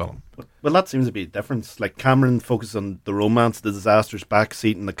Cameron's film. Well, that seems to be a difference. Like, Cameron focuses on the romance, the disasters,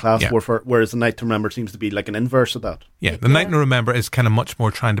 backseat, and the class warfare, whereas A Night to Remember seems to be like an inverse of that. Yeah, The Night to Remember is kind of much more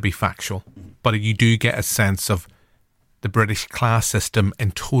trying to be factual, but you do get a sense of the British class system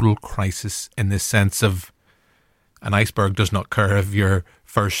in total crisis, in the sense of an iceberg does not care if you're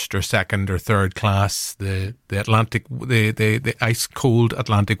first or second or third class. The Atlantic, the ice cold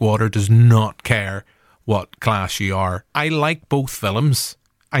Atlantic water does not care what class you are. I like both films.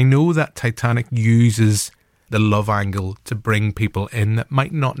 I know that Titanic uses the love angle to bring people in that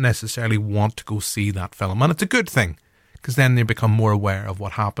might not necessarily want to go see that film, and it's a good thing, because then they become more aware of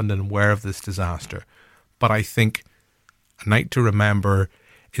what happened and aware of this disaster. But I think A Night to Remember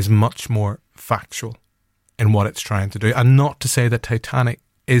is much more factual in what it's trying to do, and not to say that Titanic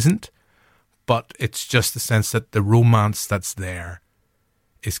isn't, but it's just the sense that the romance that's there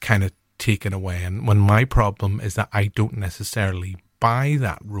is kind of taken away. And when my problem is that I don't necessarily buy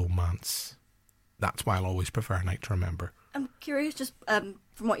that romance, that's why I'll always prefer A Night to Remember. I'm curious, just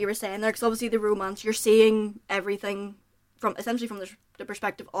from what you were saying there, because obviously the romance, you're seeing everything from essentially from the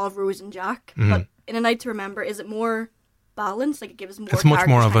perspective of Rose and Jack. But in A Night to Remember, is it more balanced? Like, it gives more. It's much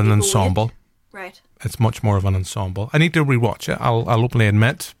more of an ensemble. Right. It's much more of an ensemble. I need to rewatch it, I'll openly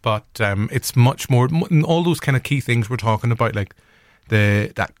admit, but it's much more, all those kind of key things we're talking about, like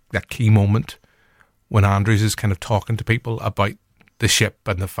that key moment when Andrews is kind of talking to people about the ship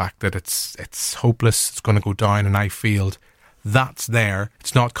and the fact that it's hopeless, it's going to go down an ice field. That's there.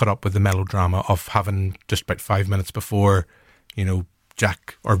 It's not cut up with the melodrama of having just about 5 minutes before,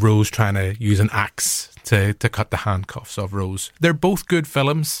 Jack or Rose trying to use an axe to cut the handcuffs of Rose. They're both good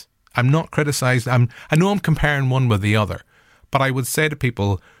films. I'm not criticised. I know I'm comparing one with the other, but I would say to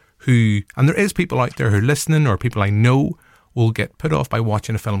people who, and there is people out there who are listening, or people I know will get put off by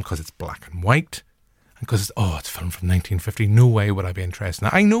watching a film because it's black and white, and because it's a film from 1950. No way would I be interested in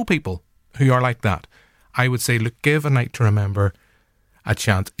that. I know people who are like that. I would say, look, give A Night to Remember a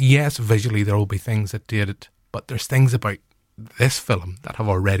chance. Yes, visually there will be things that dated, but there's things about this film that have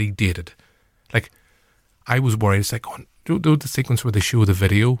already dated. Like, I was worried, it's like, the sequence where they show the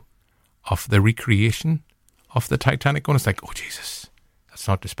video of the recreation of the Titanic going, it's like, oh Jesus, that's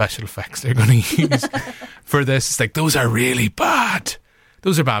not the special effects they're going to use for this. It's like, those are really bad.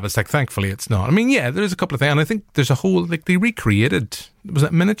 Those are bad, but it's like, thankfully it's not. I mean, yeah, there's a couple of things, and I think there's a whole, like, they recreated, was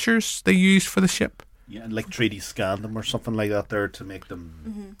it miniatures they used for the ship? Yeah, and like 3D scan them or something like that there to make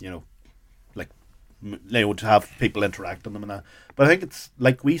them, to have people interact on them and that. But I think it's,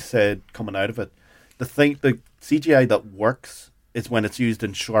 like we said, coming out of it, the CGI that works is when it's used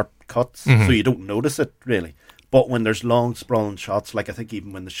in sharp cuts, so you don't notice it, really. But when there's long, sprawling shots, like I think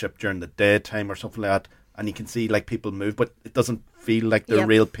even when the ship during the daytime or something like that, and you can see, like, people move, but it doesn't feel like they're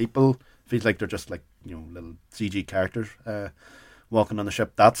real people. It feels like they're just, like, little CG characters walking on the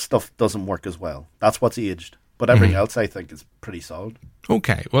ship. That stuff doesn't work as well. That's what's aged. But everything else, I think, is pretty solid.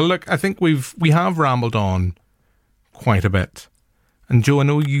 Okay. Well, look, I think we have rambled on quite a bit. And Joe, I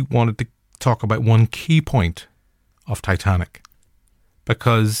know you wanted to talk about one key point of Titanic,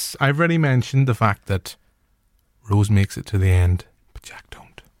 because I've already mentioned the fact that Rose makes it to the end, but Jack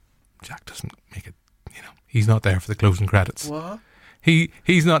don't. Jack doesn't make it. He's not there for the closing credits. What?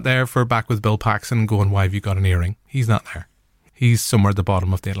 He's not there for Back with Bill Paxton going, why have you got an earring? He's not there. He's somewhere at the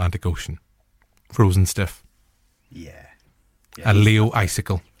bottom of the Atlantic Ocean, frozen stiff. Yeah. A Leo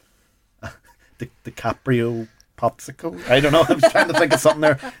icicle. The DiCaprio popsicle? I don't know. I was trying to think of something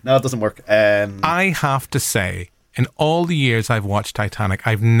there. No, it doesn't work. I have to say, in all the years I've watched Titanic,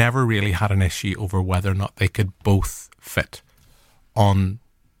 I've never really had an issue over whether or not they could both fit on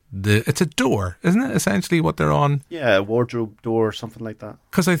it's a door, isn't it? Essentially what they're on. Yeah, a wardrobe door or something like that.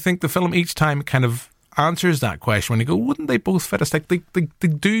 Because I think the film each time kind of answers that question when you go, wouldn't they both fit? It's like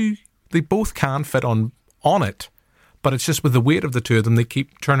they both can fit on it, but it's just with the weight of the two of them, they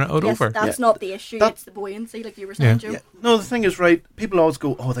keep turning it over. That's not the issue, it's the buoyancy, like you were saying, Joe. Yeah. No, the thing is, right, people always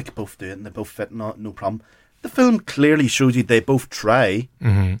go, oh, they could both do it and they both fit, no problem. The film clearly shows you they both try,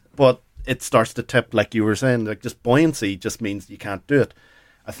 but it starts to tip, like you were saying, like just buoyancy just means you can't do it.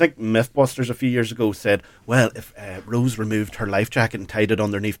 I think Mythbusters a few years ago said, well, if Rose removed her life jacket and tied it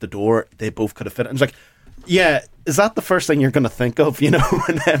underneath the door, they both could have fit it. And it's like, yeah, is that the first thing you're going to think of,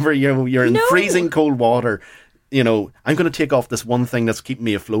 whenever you're in freezing cold water? I'm going to take off this one thing that's keeping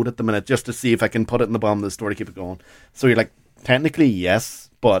me afloat at the minute just to see if I can put it in the bottom of the store to keep it going. So you're like, technically,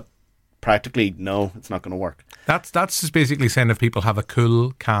 yes, but practically, no, it's not going to work. That's just basically saying if people have a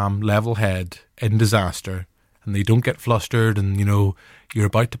cool, calm, level head in disaster and they don't get flustered and, you're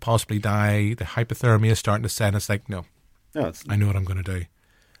about to possibly die, the hypothermia is starting to set, it's like, no, I know what I'm going to do.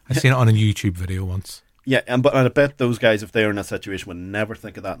 I've seen it on a YouTube video once. Yeah, but I bet those guys, if they were in that situation, would never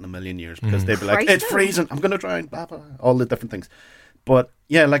think of that in a million years, because they'd be like, it's freezing, I'm going to drown, blah, blah, all the different things. But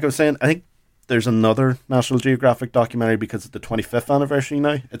yeah, like I was saying, I think there's another National Geographic documentary because it's the 25th anniversary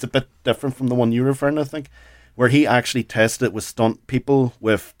now. It's a bit different from the one you're referring to, I think, where he actually tested it with stunt people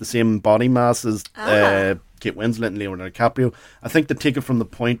with the same body mass as Kate Winslet and Leonardo DiCaprio. I think they take it from the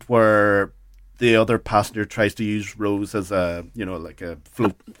point where the other passenger tries to use Rose as a, like a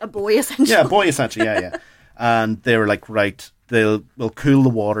float. A buoy, essentially. Yeah, a buoy, essentially, yeah. And they were like, right, we'll cool the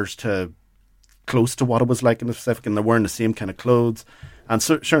waters to close to what it was like in the Pacific, and they're wearing the same kind of clothes. And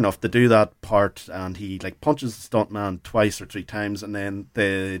so, sure enough, they do that part, and he punches the stuntman twice or three times, and then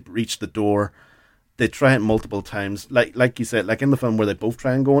they reach the door. They try it multiple times, like you said, like in the film where they both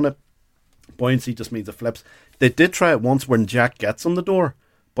try and go on it. Buoyancy just means it flips. They did try it once when Jack gets on the door,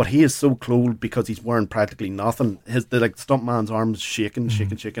 but he is so cold because he's wearing practically nothing. The stuntman's arms shaking,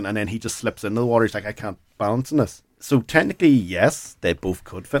 and then he just slips into the water. He's like, I can't balance in this. So technically, yes, they both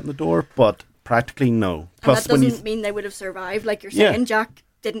could fit in the door, but practically no. Plus, and that doesn't mean they would have survived. Like you're saying, Jack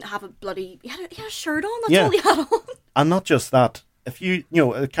didn't have a bloody... He had a shirt on, that's all he had on. And not just that. If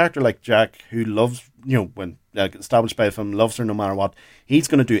a character like Jack, who loves, when established by the film, loves her no matter what, he's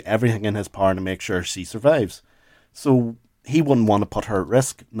going to do everything in his power to make sure she survives. So he wouldn't want to put her at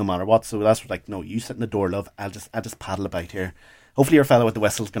risk no matter what. So that's like, no, you sit in the door, love. I'll just paddle about here. Hopefully your fellow with the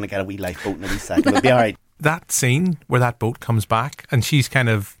whistle is going to get a wee lifeboat in a wee second. It'll be all right. That scene where that boat comes back and she's kind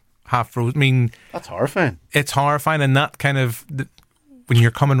of half frozen. I mean, that's horrifying. It's horrifying, and that kind of... when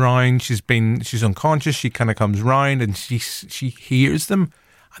you're coming round, she's unconscious, she kind of comes round and she hears them,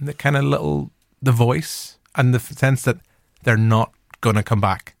 and the kind of the voice and the sense that they're not going to come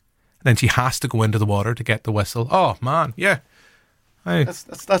back. And then she has to go into the water to get the whistle. Oh, man, yeah.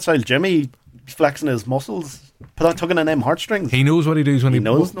 That's how Jimmy flexing his muscles, tugging on them heartstrings. He knows what he does when he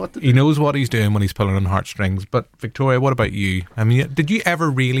knows what to do. He knows what he's doing when he's pulling on heartstrings. But Victoria, what about you? I mean, did you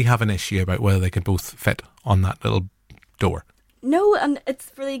ever really have an issue about whether they could both fit on that little door? No, and it's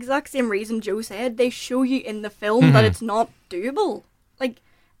for the exact same reason Joe said. They show you in the film that it's not doable. Like,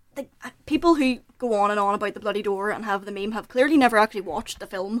 people who go on and on about the bloody door and have the meme have clearly never actually watched the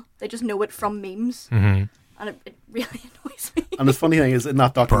film. They just know it from memes. And it really annoys me. And the funny thing is, in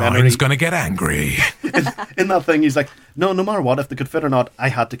that documentary... Brian's going to get angry. in that thing, he's like, no matter what, if they could fit or not, I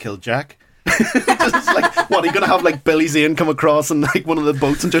had to kill Jack. Just like, what, are you going to have like Billy Zane come across in like one of the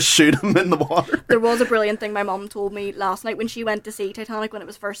boats and just shoot him in the water? There was a brilliant thing my mum told me last night when she went to see Titanic when it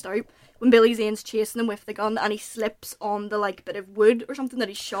was first out, when Billy Zane's chasing him with the gun and he slips on the like bit of wood or something that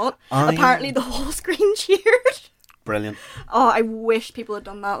he shot. Apparently the whole screen cheered. Brilliant. Oh, I wish people had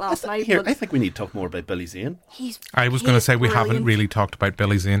done that last night. I think we need to talk more about Billy Zane. I was going to say we brilliant. haven't really talked about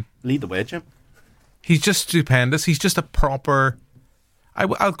Billy Zane. Lead the way, Jim. He's just stupendous. He's just a proper...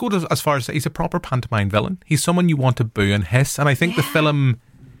 I'll go as far as say he's a proper pantomime villain. He's someone you want to boo and hiss, and I think the film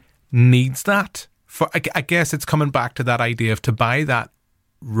needs that. I guess it's coming back to that idea of to buy that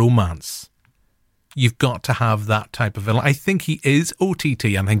romance, you've got to have that type of villain. I think he is OTT.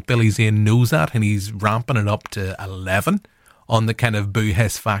 I think Billy Zane knows that, and he's ramping it up to 11 on the kind of boo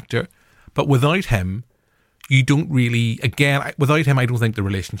hiss factor. But without him, you don't really... Again, without him, I don't think the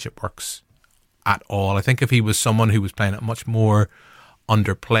relationship works at all. I think if he was someone who was playing it much more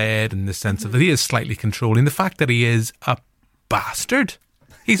underplayed in the sense of that he is slightly controlling, the fact that he is a bastard.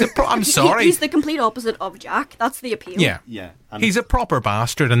 He's I'm sorry. He's the complete opposite of Jack. That's the appeal. Yeah. He's a proper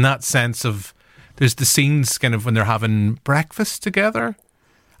bastard in that sense of... There's the scenes kind of when they're having breakfast together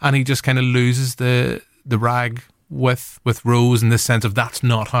and he just kind of loses the rag with Rose in the sense of that's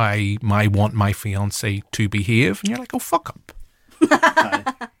not how I want my fiancé to behave. And you're like, oh, fuck up.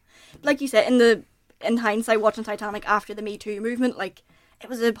 Like you said, in hindsight, watching Titanic after the Me Too movement, like, it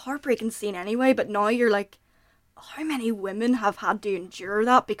was a heartbreaking scene anyway, but now you're like, how many women have had to endure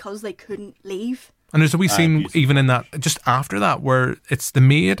that because they couldn't leave? And there's a wee scene even in that, just after that, where it's the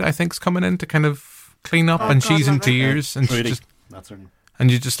maid, I think, is coming in to kind of clean up, and she's in tears, and Trudy. she's just... That's her name.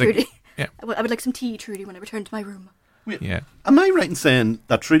 And you just like... Trudy. Yeah. I would like some tea, Trudy, when I return to my room. Wait, yeah. Am I right in saying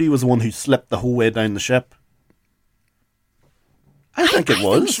that Trudy was the one who slipped the whole way down the ship? I think it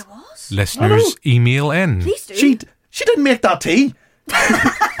was. I think she was. Listeners, email in. Please do. She didn't make that tea.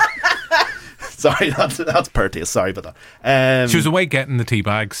 Sorry, that's Perteus. Sorry about that. She was away getting the tea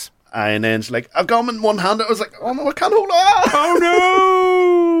bags. And then she's like, I've got them in one hand. I was like, oh no, I can't hold on. Oh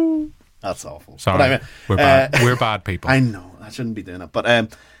no. That's awful. Sorry, but I mean, we're bad. We're bad people. I know, I shouldn't be doing it.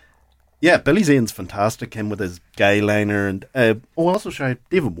 But yeah, Billy Zane's fantastic. Him with his guy liner, and also sorry,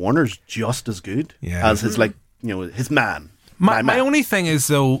 David Warner's just as good as his his man. My only thing is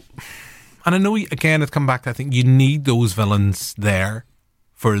though, and I know again it's come back to I think you need those villains there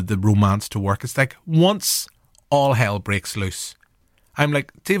for the romance to work. It's like once all hell breaks loose, I'm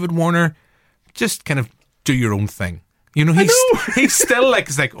like, David Warner, just kind of do your own thing. You know, he's still like,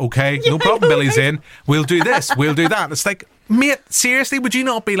 it's like, okay, no problem, Billy Zane. We'll do this, we'll do that. It's like, mate, seriously, would you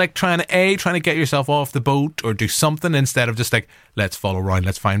not be like trying to get yourself off the boat or do something instead of just like, let's follow Ryan,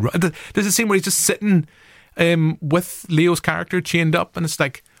 let's find Ryan. There's a scene where he's just sitting with Leo's character chained up and it's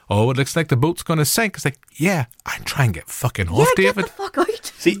like, oh, it looks like the boat's going to sink. It's like, yeah, I'm trying to get fucking off, David. Get the fuck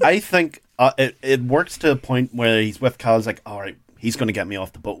out. See, I think it works to a point where he's with Cal. He's like, all right, he's going to get me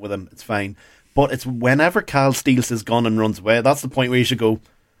off the boat with him. It's fine. But it's whenever Cal steals his gun and runs away, that's the point where you should go,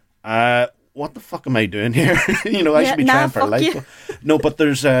 what the fuck am I doing here? I should be trying for life. No, but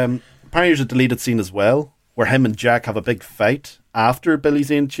there's apparently there's a deleted scene as well where him and Jack have a big fight after Billy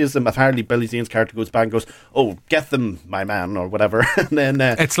Zane chases him. Apparently Billy Zane's character goes back and goes, oh, get them, my man, or whatever. And then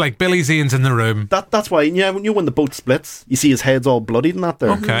it's like Billy Zane's in the room. That's why, when the boat splits, you see his head's all bloodied and that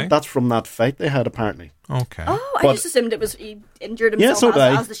there. Okay. That's from that fight they had, apparently. Okay. Oh, I just assumed it was he injured himself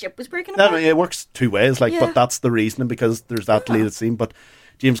as the ship was breaking apart. It works two ways, but that's the reasoning because there's that deleted scene. But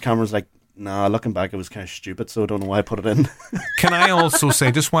James Cameron's like, nah, looking back, it was kind of stupid, so I don't know why I put it in. Can I also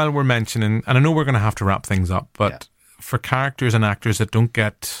say, just while we're mentioning, and I know we're going to have to wrap things up, but for characters and actors that don't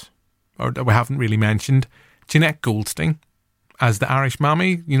get, or that we haven't really mentioned, Jeanette Goldstein as the Irish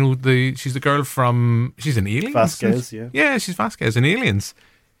mammy, she's the girl from, she's in Aliens. Vasquez, Yeah, she's Vasquez in Aliens.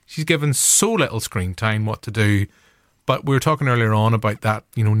 She's given so little screen time what to do, but we were talking earlier on about that,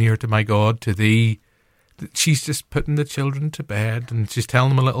 near to my God, to thee. She's just putting the children to bed and she's telling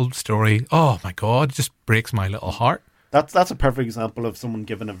them a little story. Oh my God, it just breaks my little heart. That's a perfect example of someone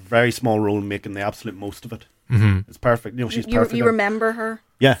given a very small role and making the absolute most of it. Mm-hmm. It's perfect. She's perfect. You remember her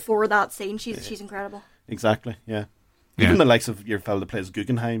for that scene. She's incredible. Exactly, yeah. Even the likes of your fella that plays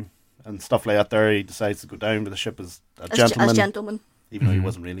Guggenheim and stuff like that there, he decides to go down with the ship as gentleman. Even though he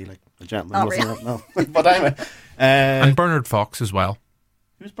wasn't really like a gentleman. Oh, wasn't really? No. But anyway. And Bernard Fox as well.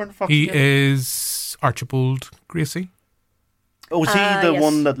 Who's Bernard Fox? He is Archibald Gracie. Oh, is he the yes.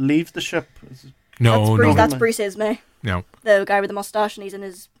 one that leaves the ship? No, That's Bruce Ismay. No. The guy with the mustache, and he's in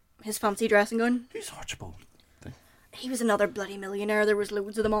his fancy dressing gown. Who's Archibald? He was another bloody millionaire. There was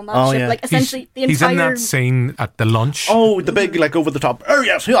loads of them on that ship. Yeah. Like, essentially, he's in that scene at the lunch. Oh, the big, like, over the top. Oh,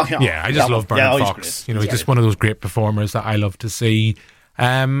 yes. Yeah, I just love Bernard Fox. He's just one of those great performers that I love to see.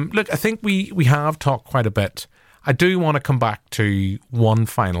 Look, I think we have talked quite a bit. I do want to come back to one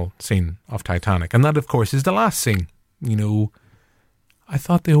final scene of Titanic, and that, of course, is the last scene. I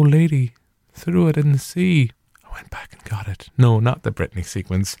thought the old lady threw it in the sea. I went back and got it. No, not the Britney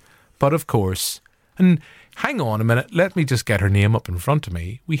sequence, but of course. And hang on a minute, let me just get her name up in front of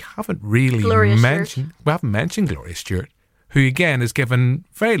me. We haven't really mentioned Gloria Stewart, who again is given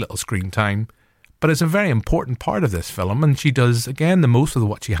very little screen time, but is a very important part of this film, and she does, again, the most of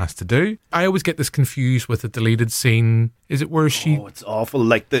what she has to do. I always get this confused with the deleted scene. Is it where she... Oh, it's awful.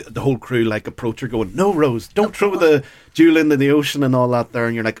 Like, the whole crew, like, approach her going, no, Rose, don't throw the jewel into the ocean and all that there.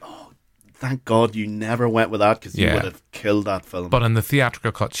 And you're like, oh, thank God you never went with that, because you would have killed that film. But in the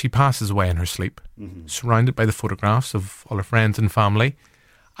theatrical cut, she passes away in her sleep, surrounded by the photographs of all her friends and family.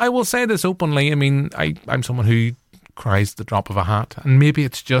 I will say this openly. I mean, I'm someone who cries at the drop of a hat, and maybe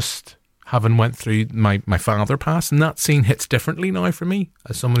it's just... having went through my father passed, and that scene hits differently now for me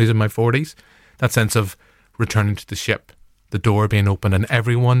as someone who's in my 40s. That sense of returning to the ship, the door being open and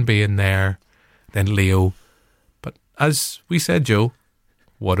everyone being there, then Leo. But as we said, Joe,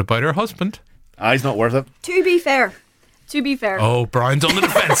 what about her husband? He's not worth it. To be fair. Oh, Brian's on the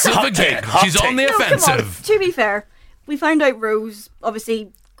defensive again. She's on the offensive. To be fair, we find out Rose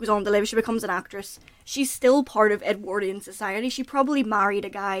obviously goes on to live. She becomes an actress. She's still part of Edwardian society. She probably married a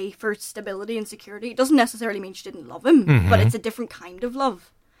guy for stability and security. It doesn't necessarily mean she didn't love him, but it's a different kind of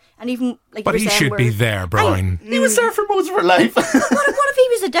love. And even like, but he should be there, Brian. He was there for most of her life. what if he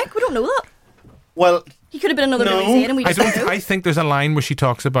was a dick? We don't know that. Well, he could have been another Billy Zane, and we just don't know. I think there's a line where she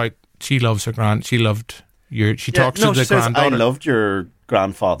talks about she loves her she loved your. She talks to the she says, granddaughter. I loved your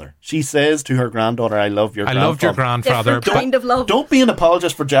grandfather. She says to her granddaughter, I love your grandfather. I loved your grandfather. Different kind of love. Don't be an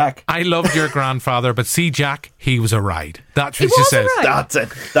apologist for Jack. I loved your grandfather, but see, Jack, he was a ride. That's what she says. That's it.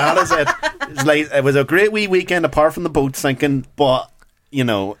 That is it. It's like, it was a great wee weekend apart from the boat sinking, but,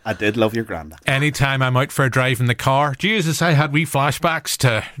 I did love your granddad. Anytime I'm out for a drive in the car, Jesus, I had wee flashbacks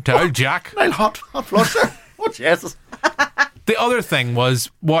to old Jack. I'll hot flush her. Oh, Jesus. The other thing was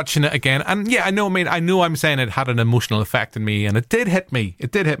watching it again, and yeah, I know I'm saying it had an emotional effect on me, and it did hit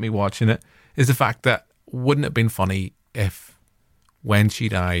me watching it, is the fact that wouldn't it have been funny if when she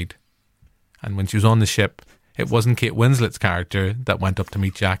died and when she was on the ship, it wasn't Kate Winslet's character that went up to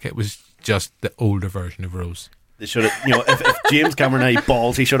meet Jack, it was just the older version of Rose. They should have, if James Cameron had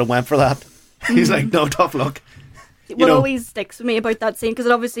balls, he should have went for that. He's like, no, tough luck. What always sticks with me about that scene,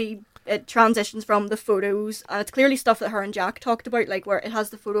 because it transitions from the photos, and it's clearly stuff that her and Jack talked about, like where it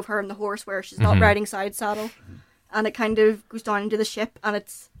has the photo of her and the horse where she's not riding side saddle, and it kind of goes down into the ship, and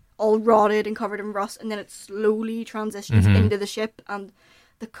it's all rotted and covered in rust, and then it slowly transitions into the ship, and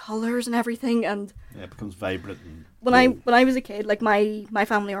the colours and everything, and it becomes vibrant. And when I was a kid, like my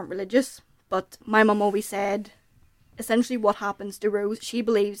family aren't religious, but my mum always said, essentially what happens to Rose, she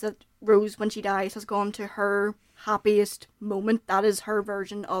believes that Rose, when she dies, has gone to her happiest moment. That is her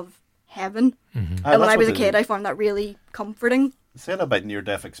version of heaven. And when I was a kid, I found that really comforting. Saying about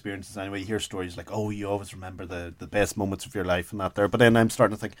near-death experiences anyway, you hear stories like, oh, you always remember the best moments of your life and that there, but then I'm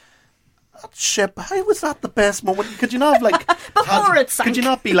starting to think, that ship, how was that the best moment? Could you not have, like... Before it sank. Could you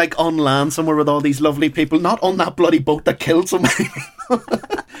not be, like, on land somewhere with all these lovely people, not on that bloody boat that killed so many people?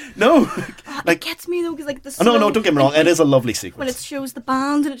 No. Like, it gets me, though, because, like, the slow... No, don't get me wrong, it is a lovely sequence. When it shows the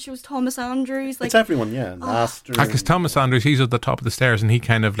band and it shows Thomas Andrews, like... It's everyone, yeah. Because Thomas Andrews, he's at the top of the stairs and he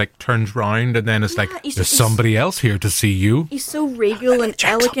kind of, like, turns round and then it's like, there's somebody else here to see you. He's so regal and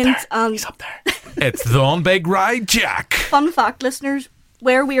elegant. And he's up there. It's the on big ride, Jack. Fun fact, listeners,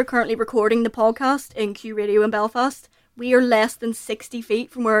 where we are currently recording the podcast in Q Radio in Belfast, we are less than 60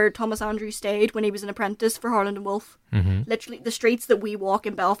 feet from where Thomas Andrews stayed when he was an apprentice for Harland and Wolff. Literally, the streets that we walk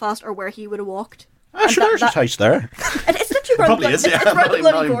in Belfast are where he would have walked. Sure, there's a house there. It's literally around the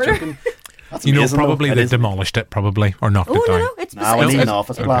bloody corner. That's amazing, probably they demolished it, or knocked it down. No, it's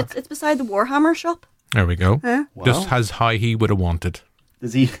beside, it's beside the Warhammer shop. There we go. Huh? Wow. Just as how he would have wanted.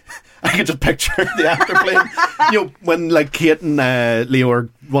 Does he? I can just picture the actor playing. When like Kate and Leo are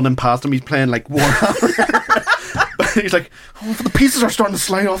running past him, he's playing like Warhammer. He's like, oh, the pieces are starting to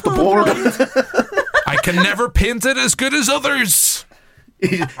slide off the board. I can never paint it as good as others.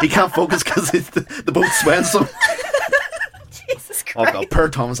 He can't focus because the boat's swaying so. Jesus Oh God, poor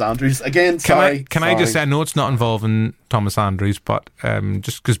Thomas Andrews again. Can I just say, I know it's not involving Thomas Andrews, but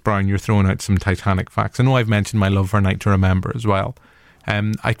just because Brian, you're throwing out some Titanic facts. I know I've mentioned my love for A Night to Remember as well.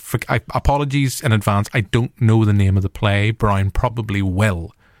 I apologies in advance. I don't know the name of the play. Brian probably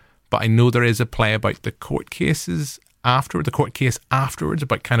will, but I know there is a play about the court case afterwards,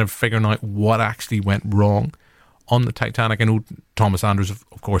 about kind of figuring out what actually went wrong on the Titanic. I know Thomas Andrews,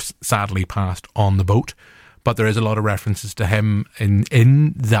 of course, sadly passed on the boat, but there is a lot of references to him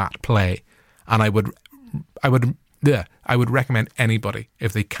in that play, and I would recommend anybody,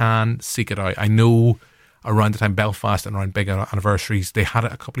 if they can, seek it out. I know around the time Belfast and around big anniversaries, they had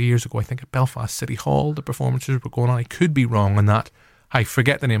it a couple of years ago, I think at Belfast City Hall, the performances were going on. I could be wrong on that. I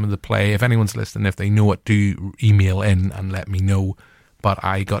forget the name of the play. If anyone's listening, if they know it, do email in and let me know. But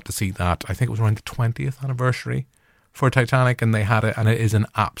I got to see that, I think it was around the 20th anniversary for Titanic, and they had it, and it is an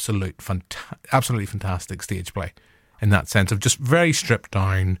absolutely fantastic stage play in that sense of just very stripped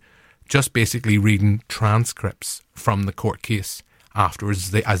down, just basically reading transcripts from the court case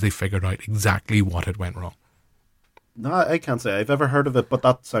afterwards as they figured out exactly what had went wrong. No, I can't say I've ever heard of it, but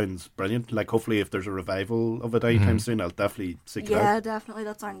that sounds brilliant. Like, hopefully if there's a revival of it anytime soon, I'll definitely seek it out. Yeah, definitely.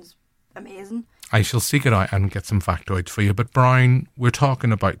 That sounds amazing. I shall seek it out and get some factoids for you. But Brian, we're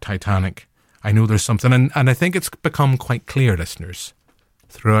talking about Titanic. I know there's something, and I think it's become quite clear, listeners,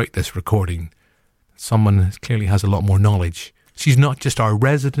 throughout this recording, someone clearly has a lot more knowledge. She's not just our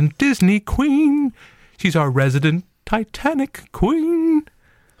resident Disney queen, she's our resident Titanic queen.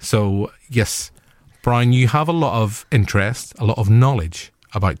 So, yes, Brian, you have a lot of interest, a lot of knowledge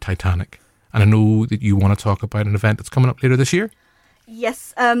about Titanic, and I know that you want to talk about an event that's coming up later this year.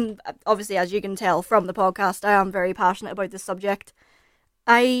 Yes, obviously, as you can tell from the podcast, I am very passionate about this subject.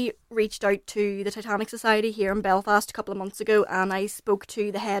 I reached out to the Titanic Society here in Belfast a couple of months ago, and I spoke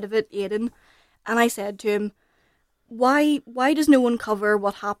to the head of it, Aidan, and I said to him, why does no one cover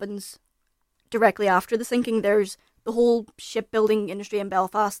what happens directly after the sinking? There's the whole shipbuilding industry in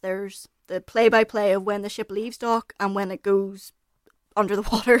Belfast. There's the play-by-play of when the ship leaves dock and when it goes under the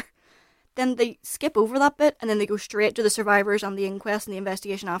water. Then they skip over that bit, and then they go straight to the survivors and the inquest and the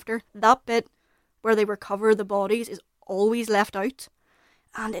investigation after. That bit where they recover the bodies is always left out.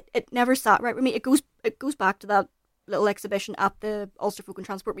 And it never sat right with me. It goes back to that little exhibition at the Ulster Folk and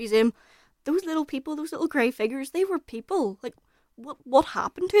Transport Museum. Those little people, those little grey figures, they were people. Like, what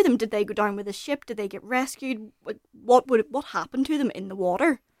happened to them? Did they go down with the ship? Did they get rescued? What happened to them in the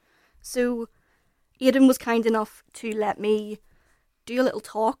water? So Aidan was kind enough to let me do a little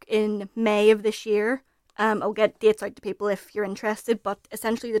talk in May of this year. I'll get dates out to people if you're interested, but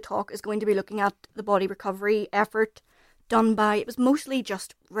essentially the talk is going to be looking at the body recovery effort done by, it was mostly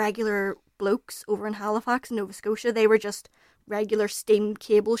just regular blokes over in Halifax, Nova Scotia. They were just regular steam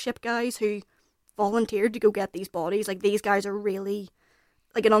cable ship guys who volunteered to go get these bodies. Like, these guys are really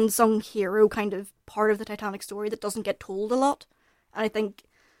like an unsung hero kind of part of the Titanic story that doesn't get told a lot. And I think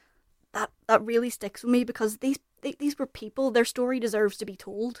that really sticks with me because these were people. Their story deserves to be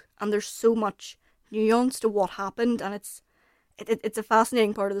told, and there's so much nuance to what happened, and it's a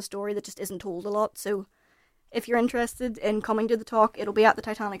fascinating part of the story that just isn't told a lot. So if you're interested in coming to the talk, it'll be at the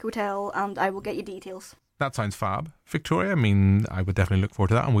Titanic Hotel, and I will get you details. That sounds fab. Victoria, I mean, I would definitely look forward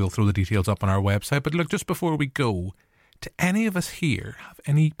to that, and we'll throw the details up on our website. But look, just before we go, do any of us here have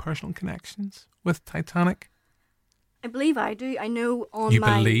any personal connections with Titanic? I believe I do. I know on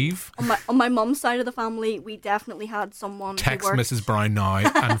my mum's side of the family, we definitely had someone Text who worked, Mrs. Brown now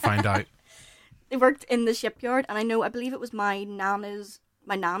and find out. They worked in the shipyard, and I believe it was my nana's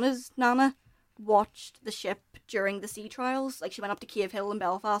nana watched the ship during the sea trials. Like, she went up to Cave Hill in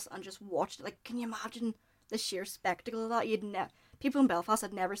Belfast and just watched it. Like, can you imagine the sheer spectacle of that? People in Belfast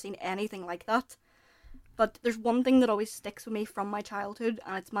had never seen anything like that. But there's one thing that always sticks with me from my childhood,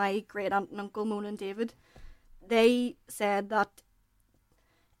 and it's my great aunt and uncle Mona and David. They said that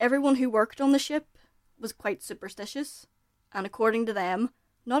everyone who worked on the ship was quite superstitious, and according to them,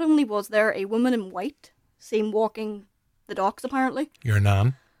 not only was there a woman in white seen walking the docks, apparently. Your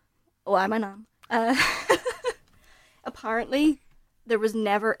nan? Oh, I'm a nan. Apparently, there was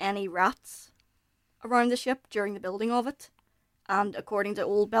never any rats around the ship during the building of it, and according to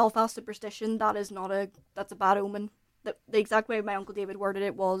old Belfast superstition, that's a bad omen. The exact way my Uncle David worded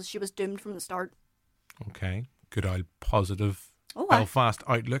it was she was doomed from the start. Okay, good old positive Belfast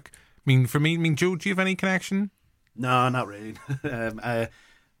outlook. I mean, for me, Joe, do you have any connection? No, not really.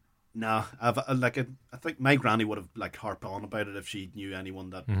 No, I think my granny would have harped on about it if she knew anyone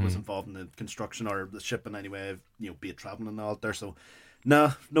that was involved in the construction or the ship in any way, be it travelling and all there. So,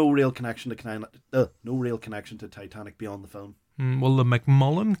 no real connection to Titanic beyond the film. Well, the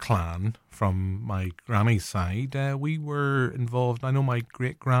McMullen clan from my granny's side, we were involved. I know my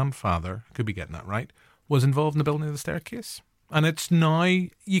great-grandfather, could be getting that right, was involved in the building of the staircase. And it's now,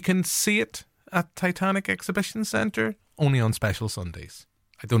 you can see it at Titanic Exhibition Centre, only on special Sundays.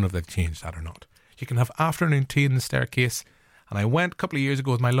 I don't know if they've changed that or not. You can have afternoon tea in the staircase. And I went a couple of years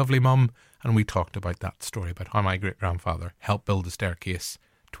ago with my lovely mum, and we talked about that story, about how my great-grandfather helped build the staircase,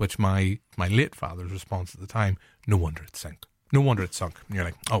 to which my late father's response at the time, no wonder it sank. No wonder it sunk. And you're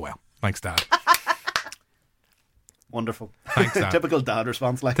like, oh well, thanks, Dad. Wonderful. Thanks, Dad. Typical dad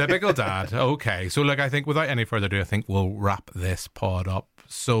response. Like. Typical dad. Okay. So, I think without any further ado, I think we'll wrap this pod up.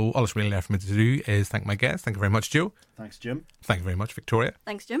 So, all that's really left for me to do is thank my guests. Thank you very much, Joe. Thanks, Jim. Thank you very much, Victoria.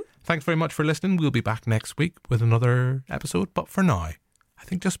 Thanks, Jim. Thanks very much for listening. We'll be back next week with another episode. But for now, I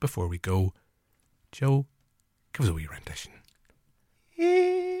think just before we go, Joe, give us a wee rendition.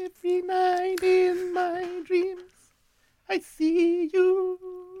 Every night in my dreams, I see you,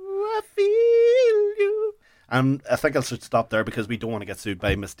 I feel you. And I think I should stop there because we don't want to get sued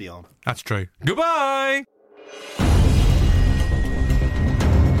by Miss Dion. That's true. Goodbye!